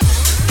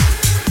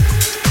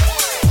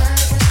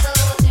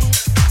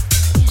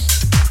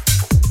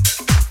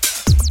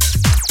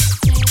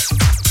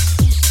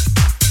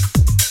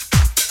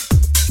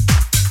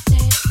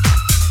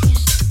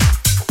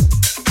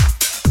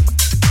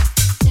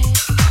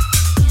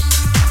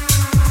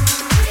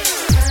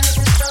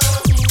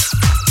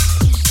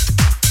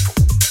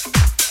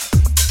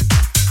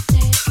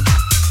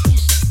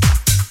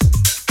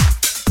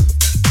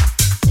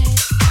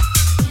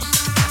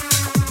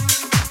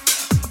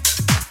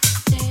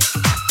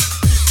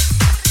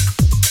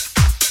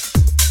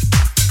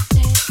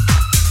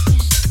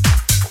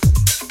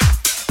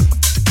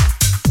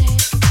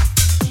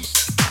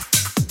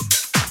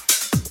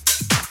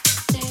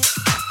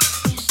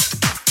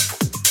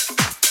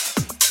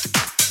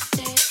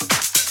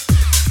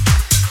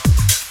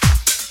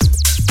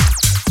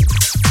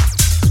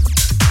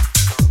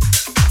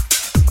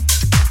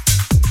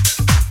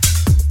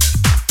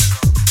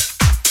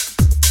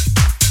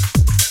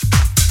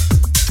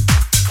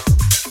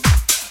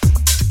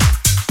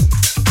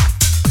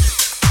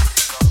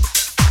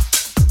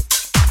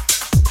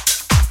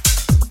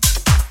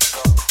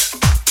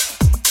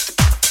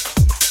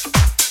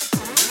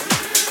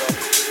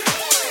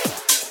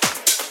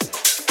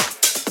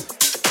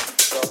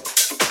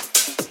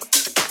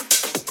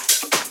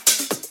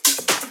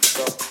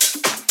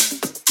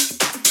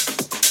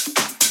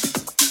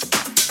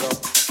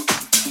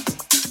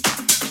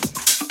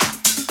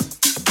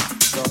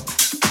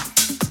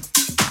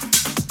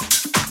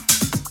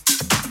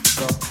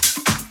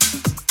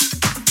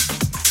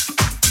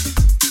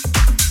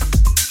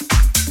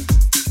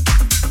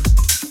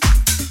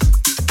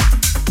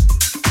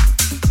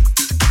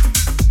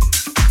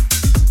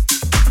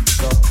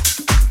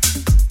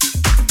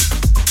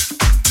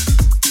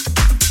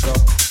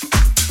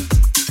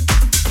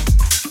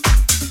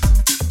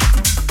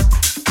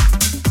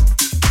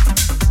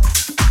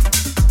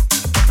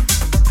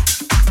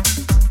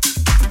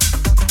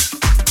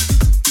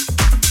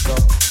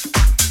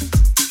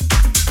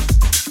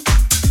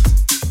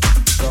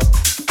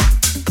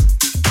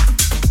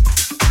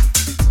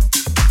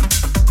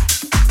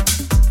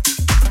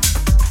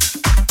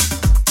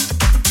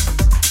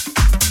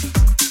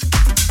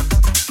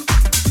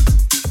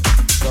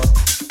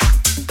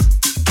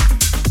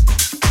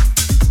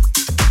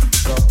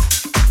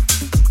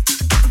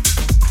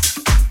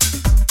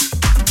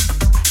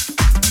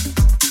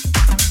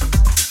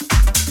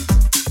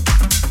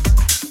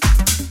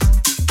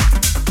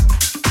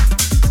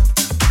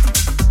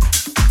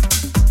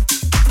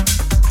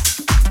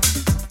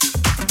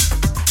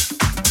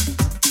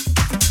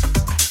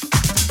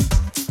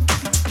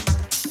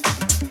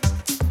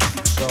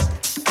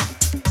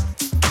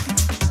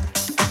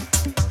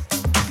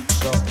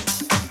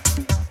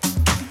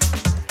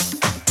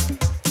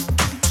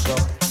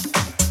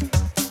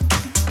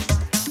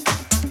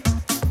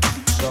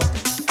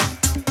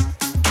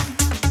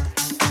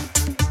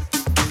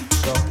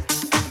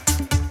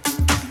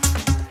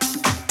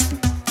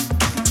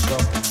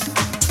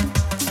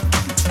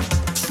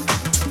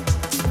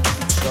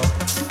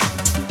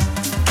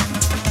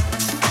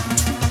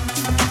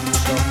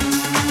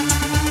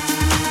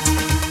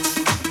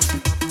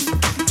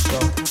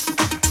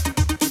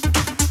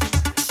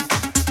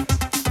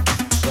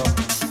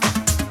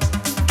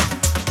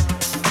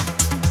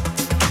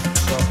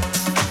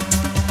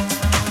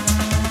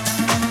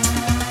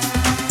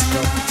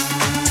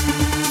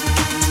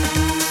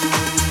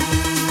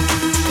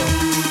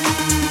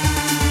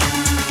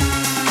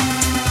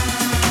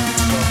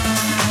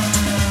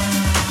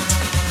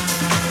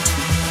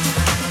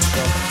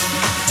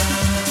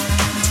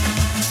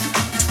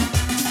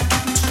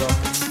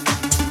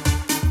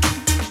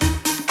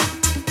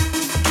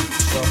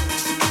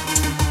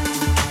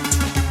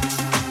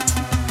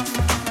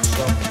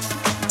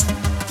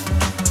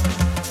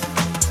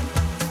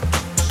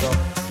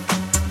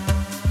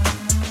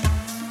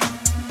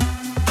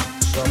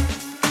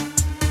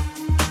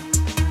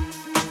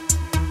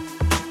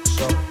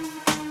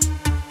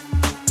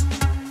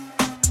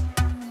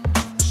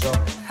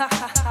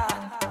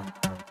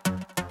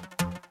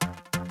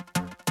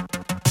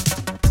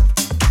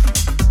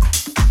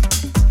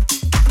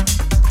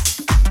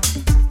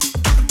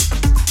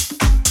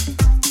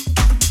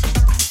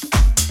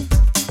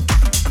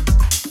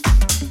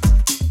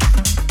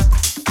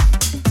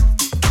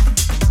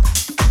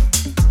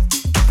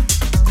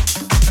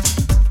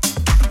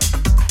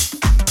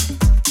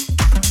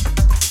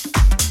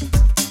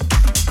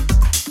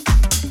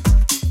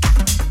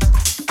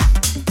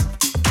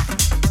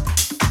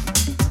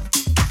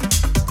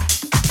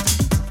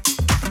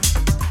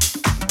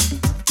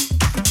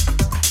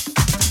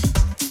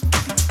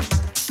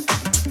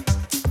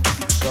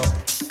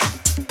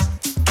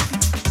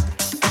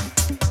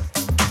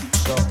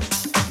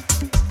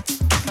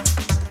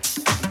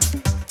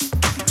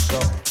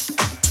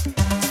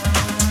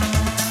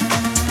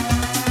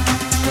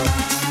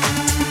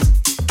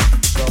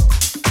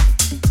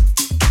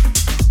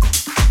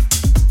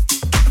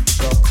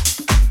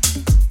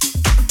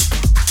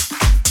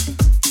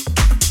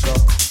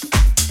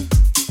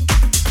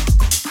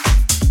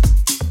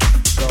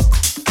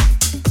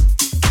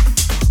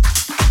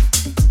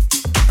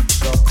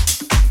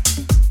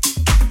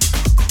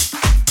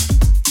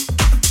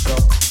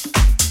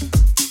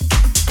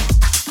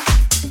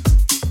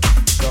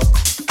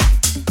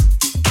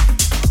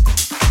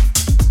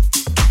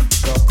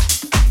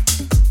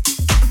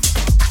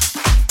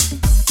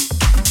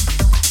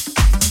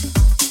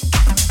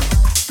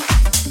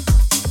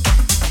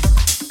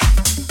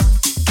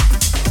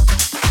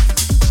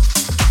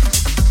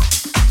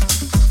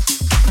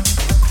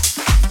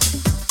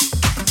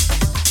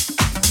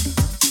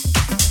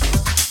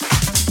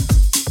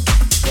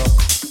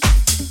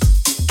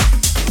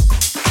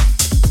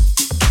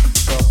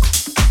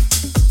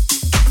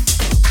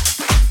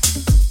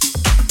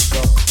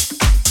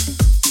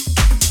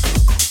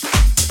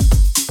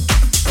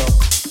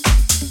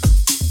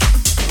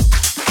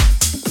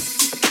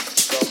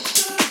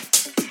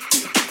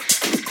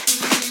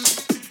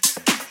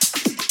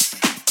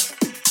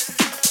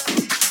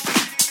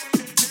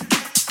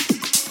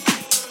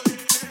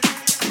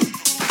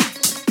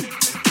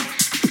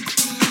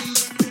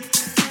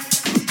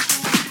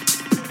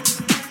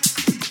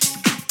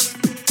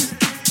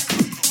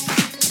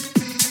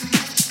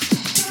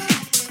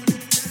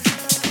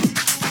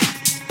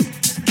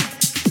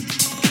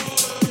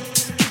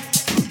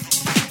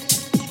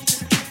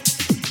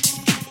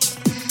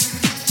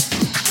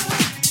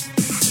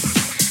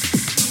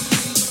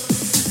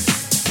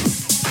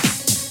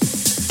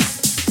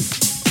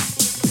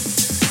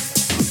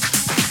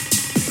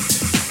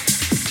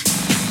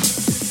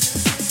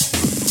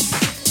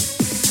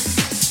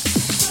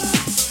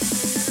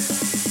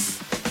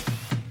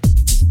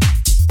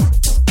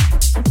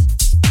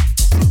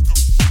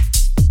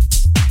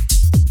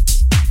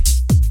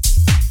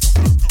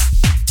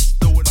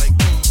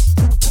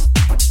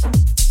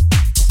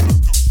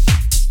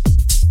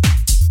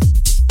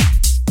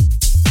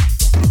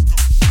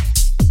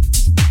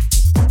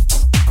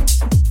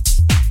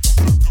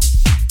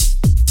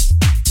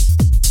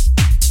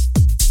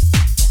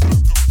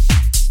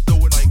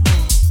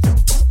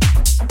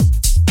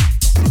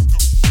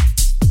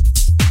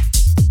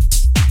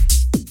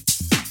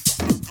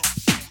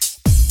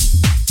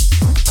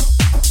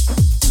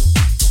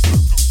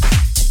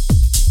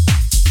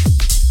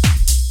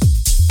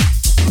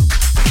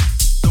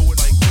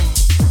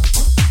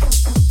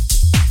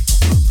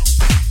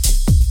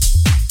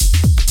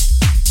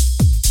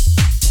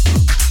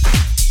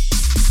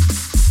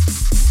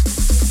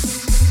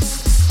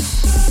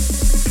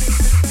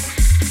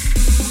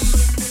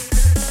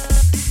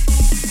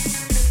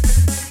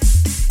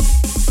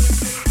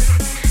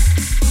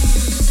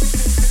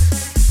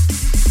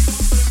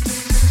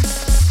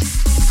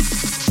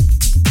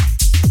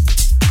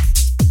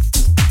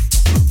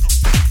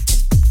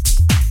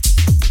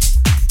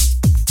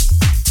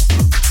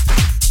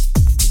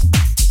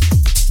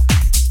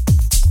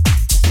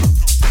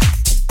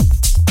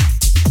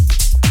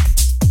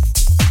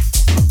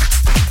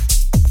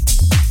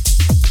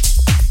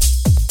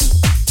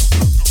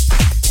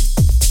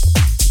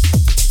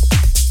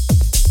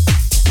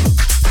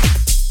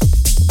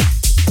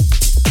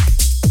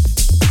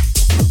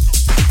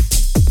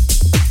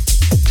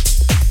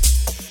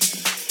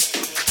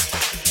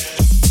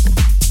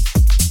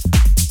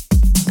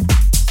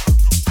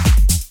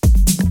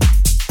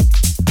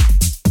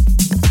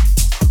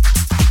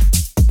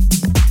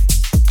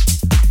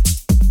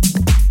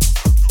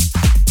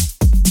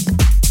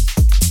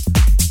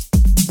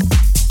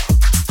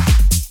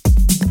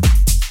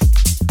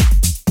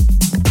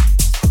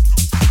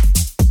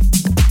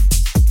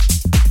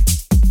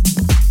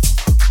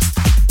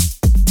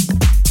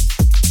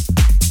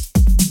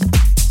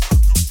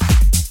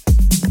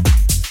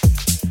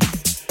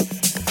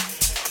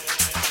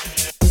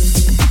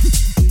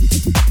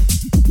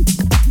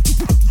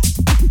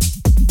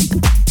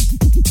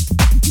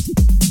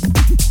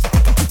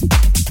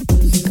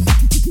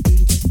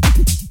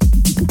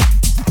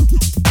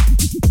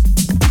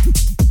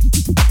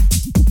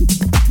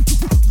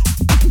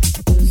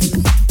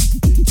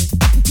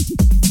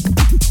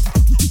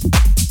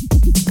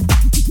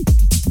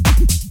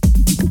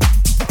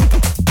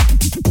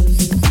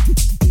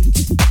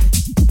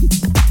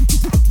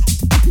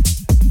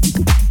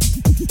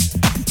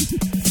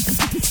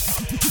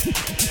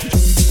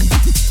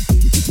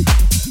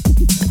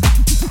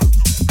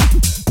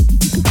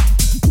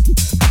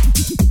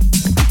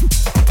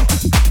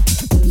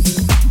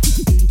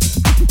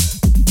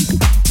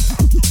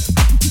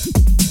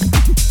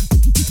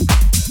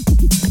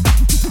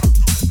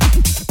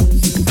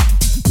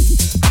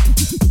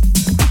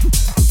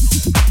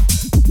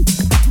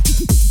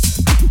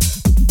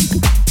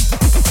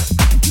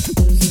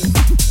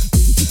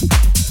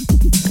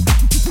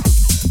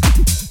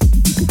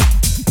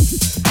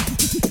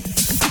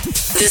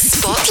 The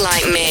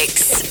Spotlight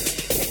Mix.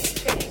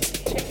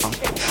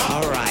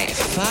 Alright,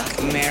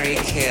 fuck, marry,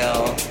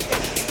 kill,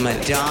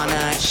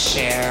 Madonna,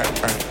 Cher,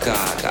 or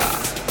Gaga.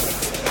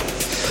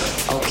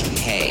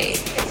 Okay,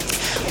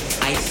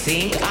 I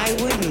think I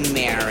would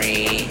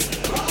marry...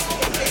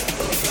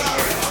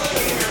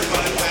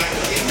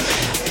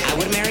 I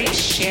would marry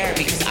Cher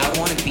because I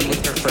want to be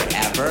with her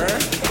forever.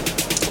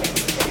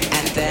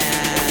 And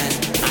then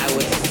I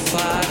would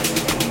fuck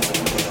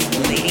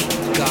Lady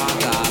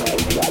Gaga.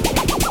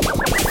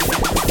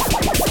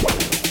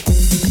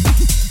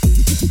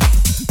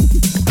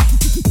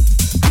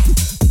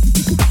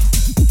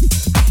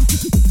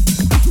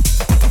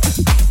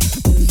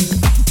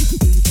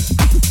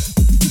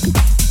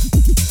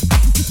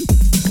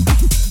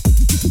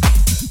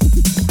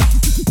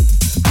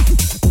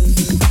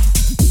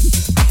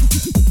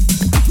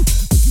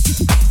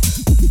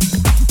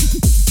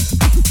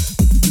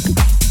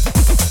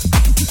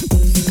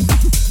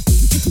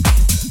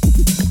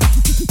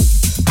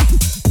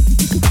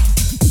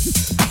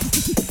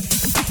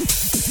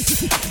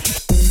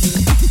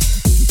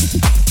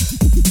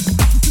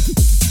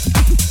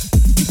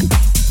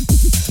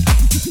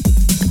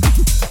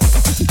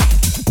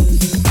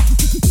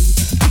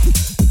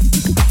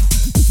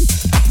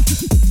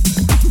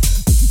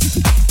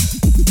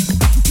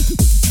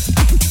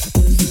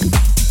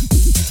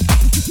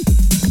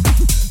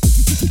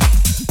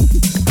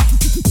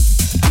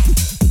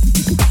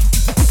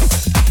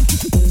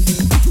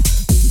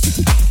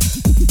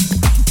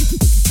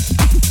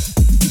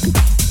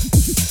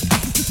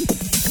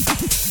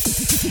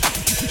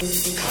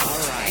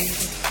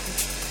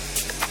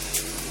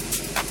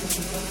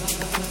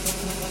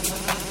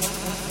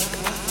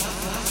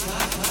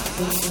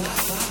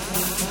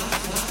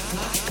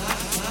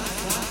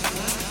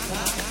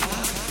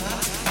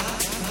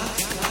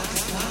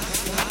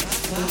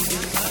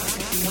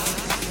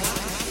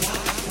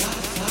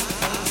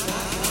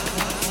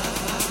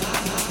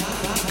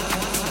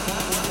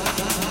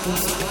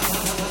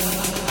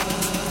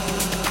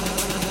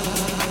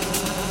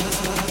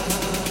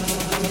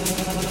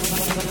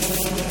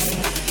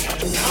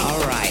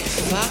 Alright,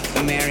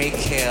 fuck, marry,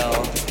 kill,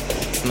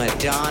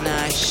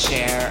 Madonna,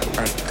 Cher,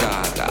 or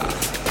Gaga.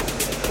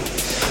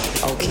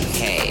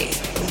 Okay,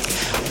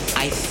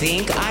 I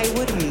think I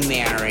would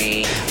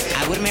marry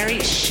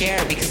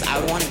Cher because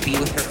I want to be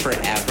with her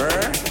forever.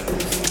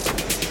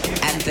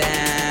 And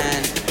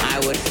then I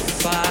would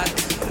fuck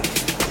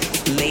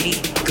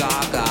Lady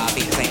Gaga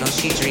because I know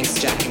she drinks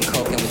Jack and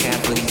Coke and we can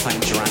have really fun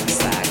drunk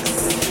sex.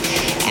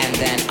 And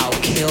then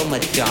I'll kill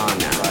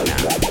Madonna.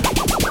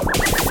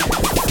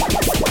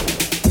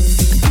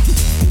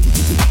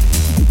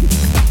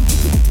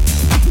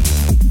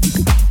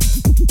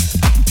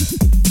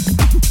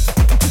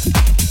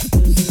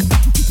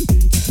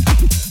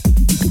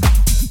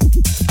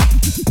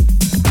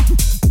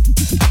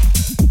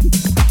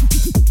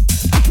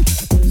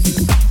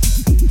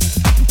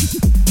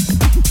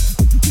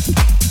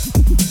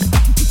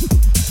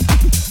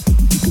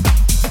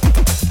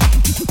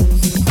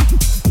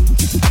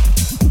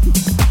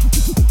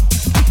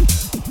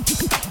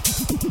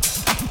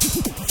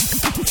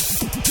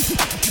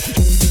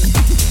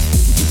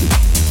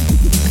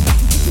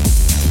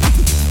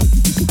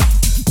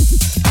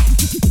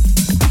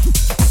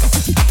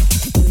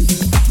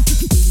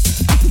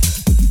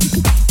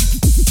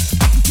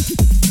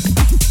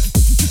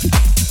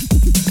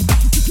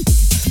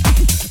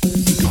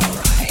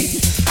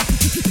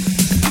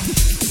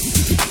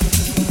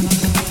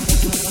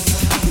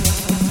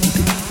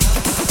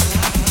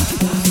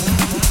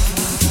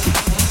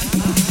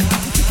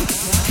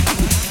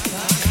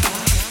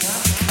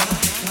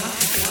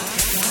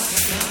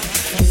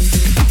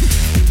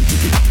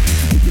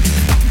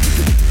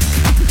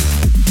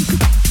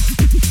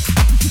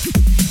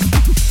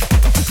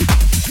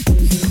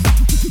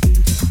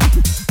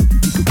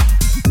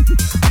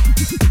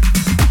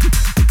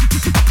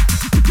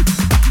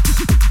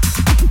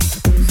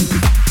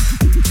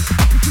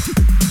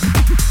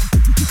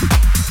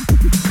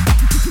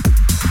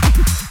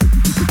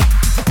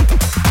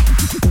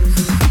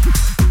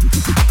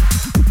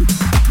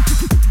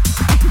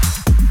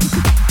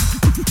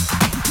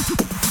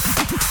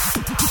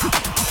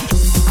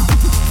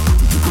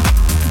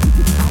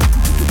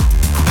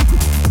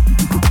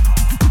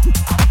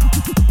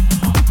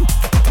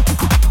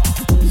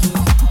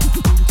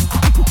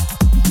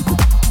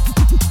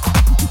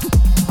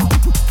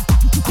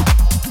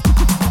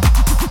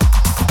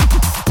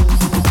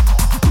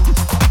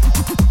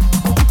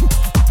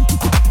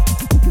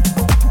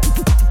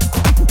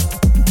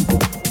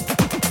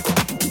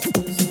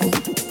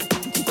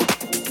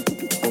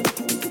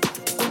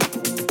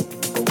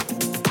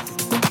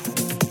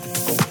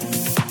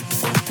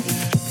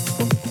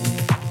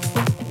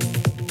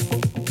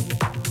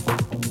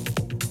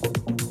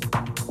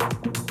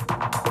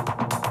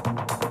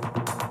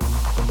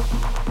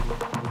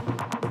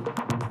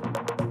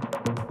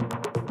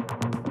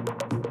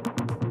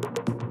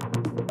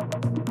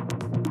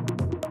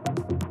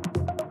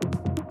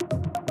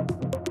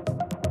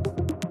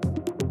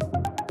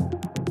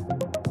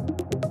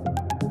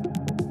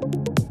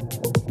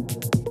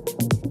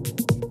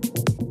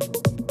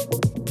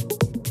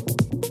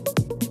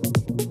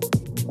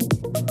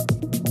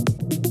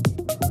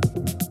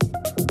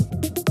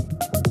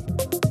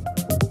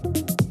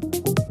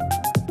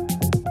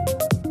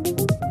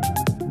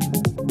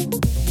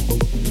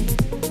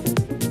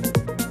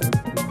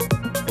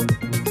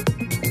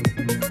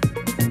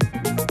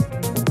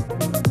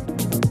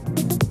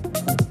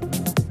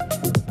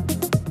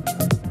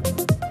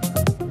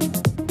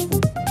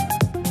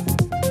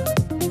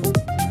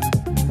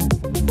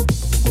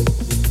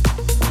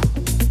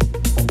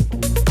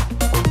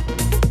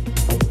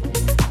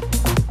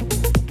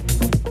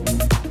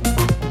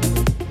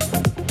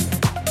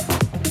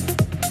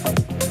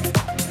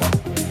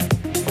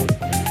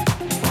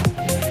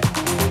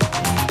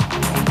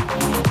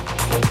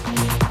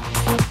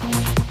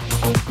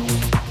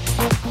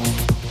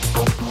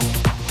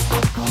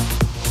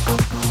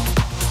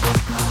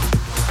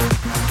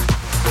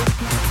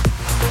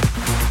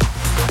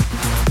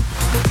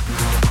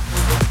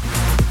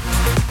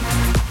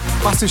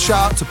 massive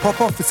shout out to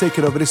Popoff for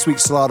taking over this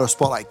week's Solardo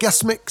Spotlight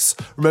guest mix.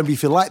 Remember,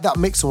 if you like that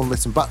mix and want to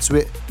listen back to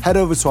it, head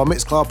over to our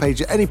Mixcloud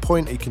page at any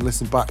point and you can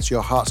listen back to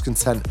your heart's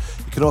content.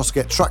 You can also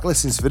get track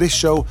listings for this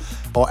show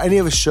or any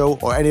other show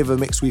or any other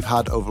mix we've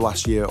had over the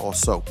last year or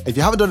so. If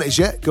you haven't done it as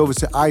yet, go over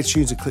to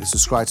iTunes and click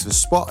subscribe to The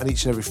Spot, and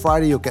each and every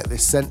Friday you'll get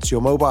this sent to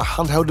your mobile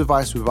handheld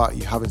device without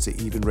you having to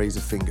even raise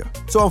a finger.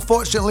 So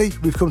unfortunately,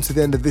 we've come to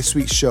the end of this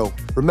week's show.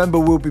 Remember,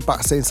 we'll be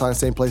back same time,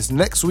 same place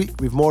next week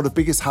with more of the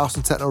biggest house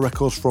and techno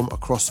records from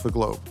across the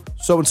globe.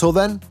 So until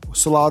then,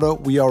 Solardo,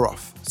 we are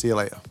off. See you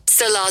later.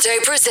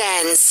 Solardo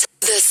presents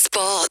The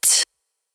Spot.